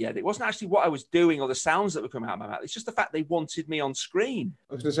that made the edit. It wasn't actually what I was doing or the sounds that were coming out of my mouth. It's just the fact they wanted me on screen.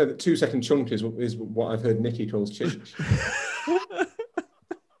 I was going to say that 2-second chunk is what I've heard Nicky calls Chinch.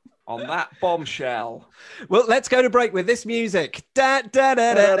 On that bombshell. Well, let's go to break with this music. The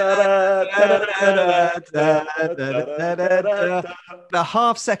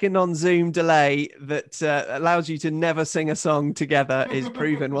half-second on Zoom delay that allows you to never sing a song together is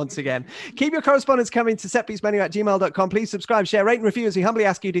proven once again. Keep your correspondence coming to setpiecemenu@gmail.com. Please subscribe, share, rate, and review as we humbly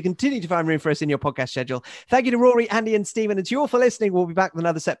ask you to continue to find room for us in your podcast schedule. Thank you to Rory, Andy, and Stephen, and to you all for listening. We'll be back with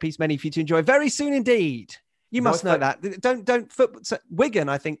another Set Piece Menu for you to enjoy very soon indeed. You must know that. Don't Wigan,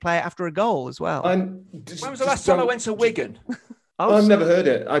 I think, play it after a goal as well. When was the last time I went to Wigan? I've never heard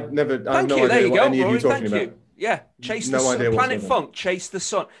it. I have no idea what any of you are talking about. Yeah, Chase the Sun. Planet Funk, Chase the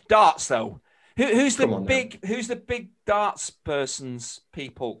Sun. Darts, though. Who's the big darts person's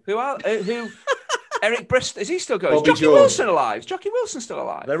people? Who Eric Bristol, is he still going? Is Jockey Wilson alive? Is Jockey Wilson still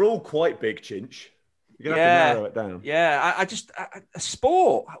alive? They're all quite big, Chinch. You're going to have to narrow it down. Yeah, a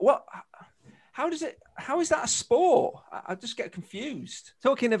sport. What? How is that a sport? I just get confused.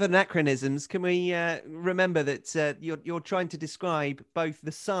 Talking of anachronisms, can we remember that you're trying to describe both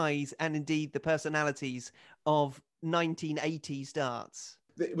the size and indeed the personalities of 1980s darts?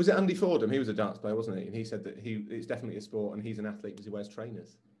 Was it Andy Fordham? He was a darts player, wasn't he? And he said that it's definitely a sport, and he's an athlete because he wears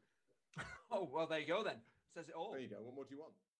trainers. Oh well, there you go then. Says it all. There you go. What more do you want?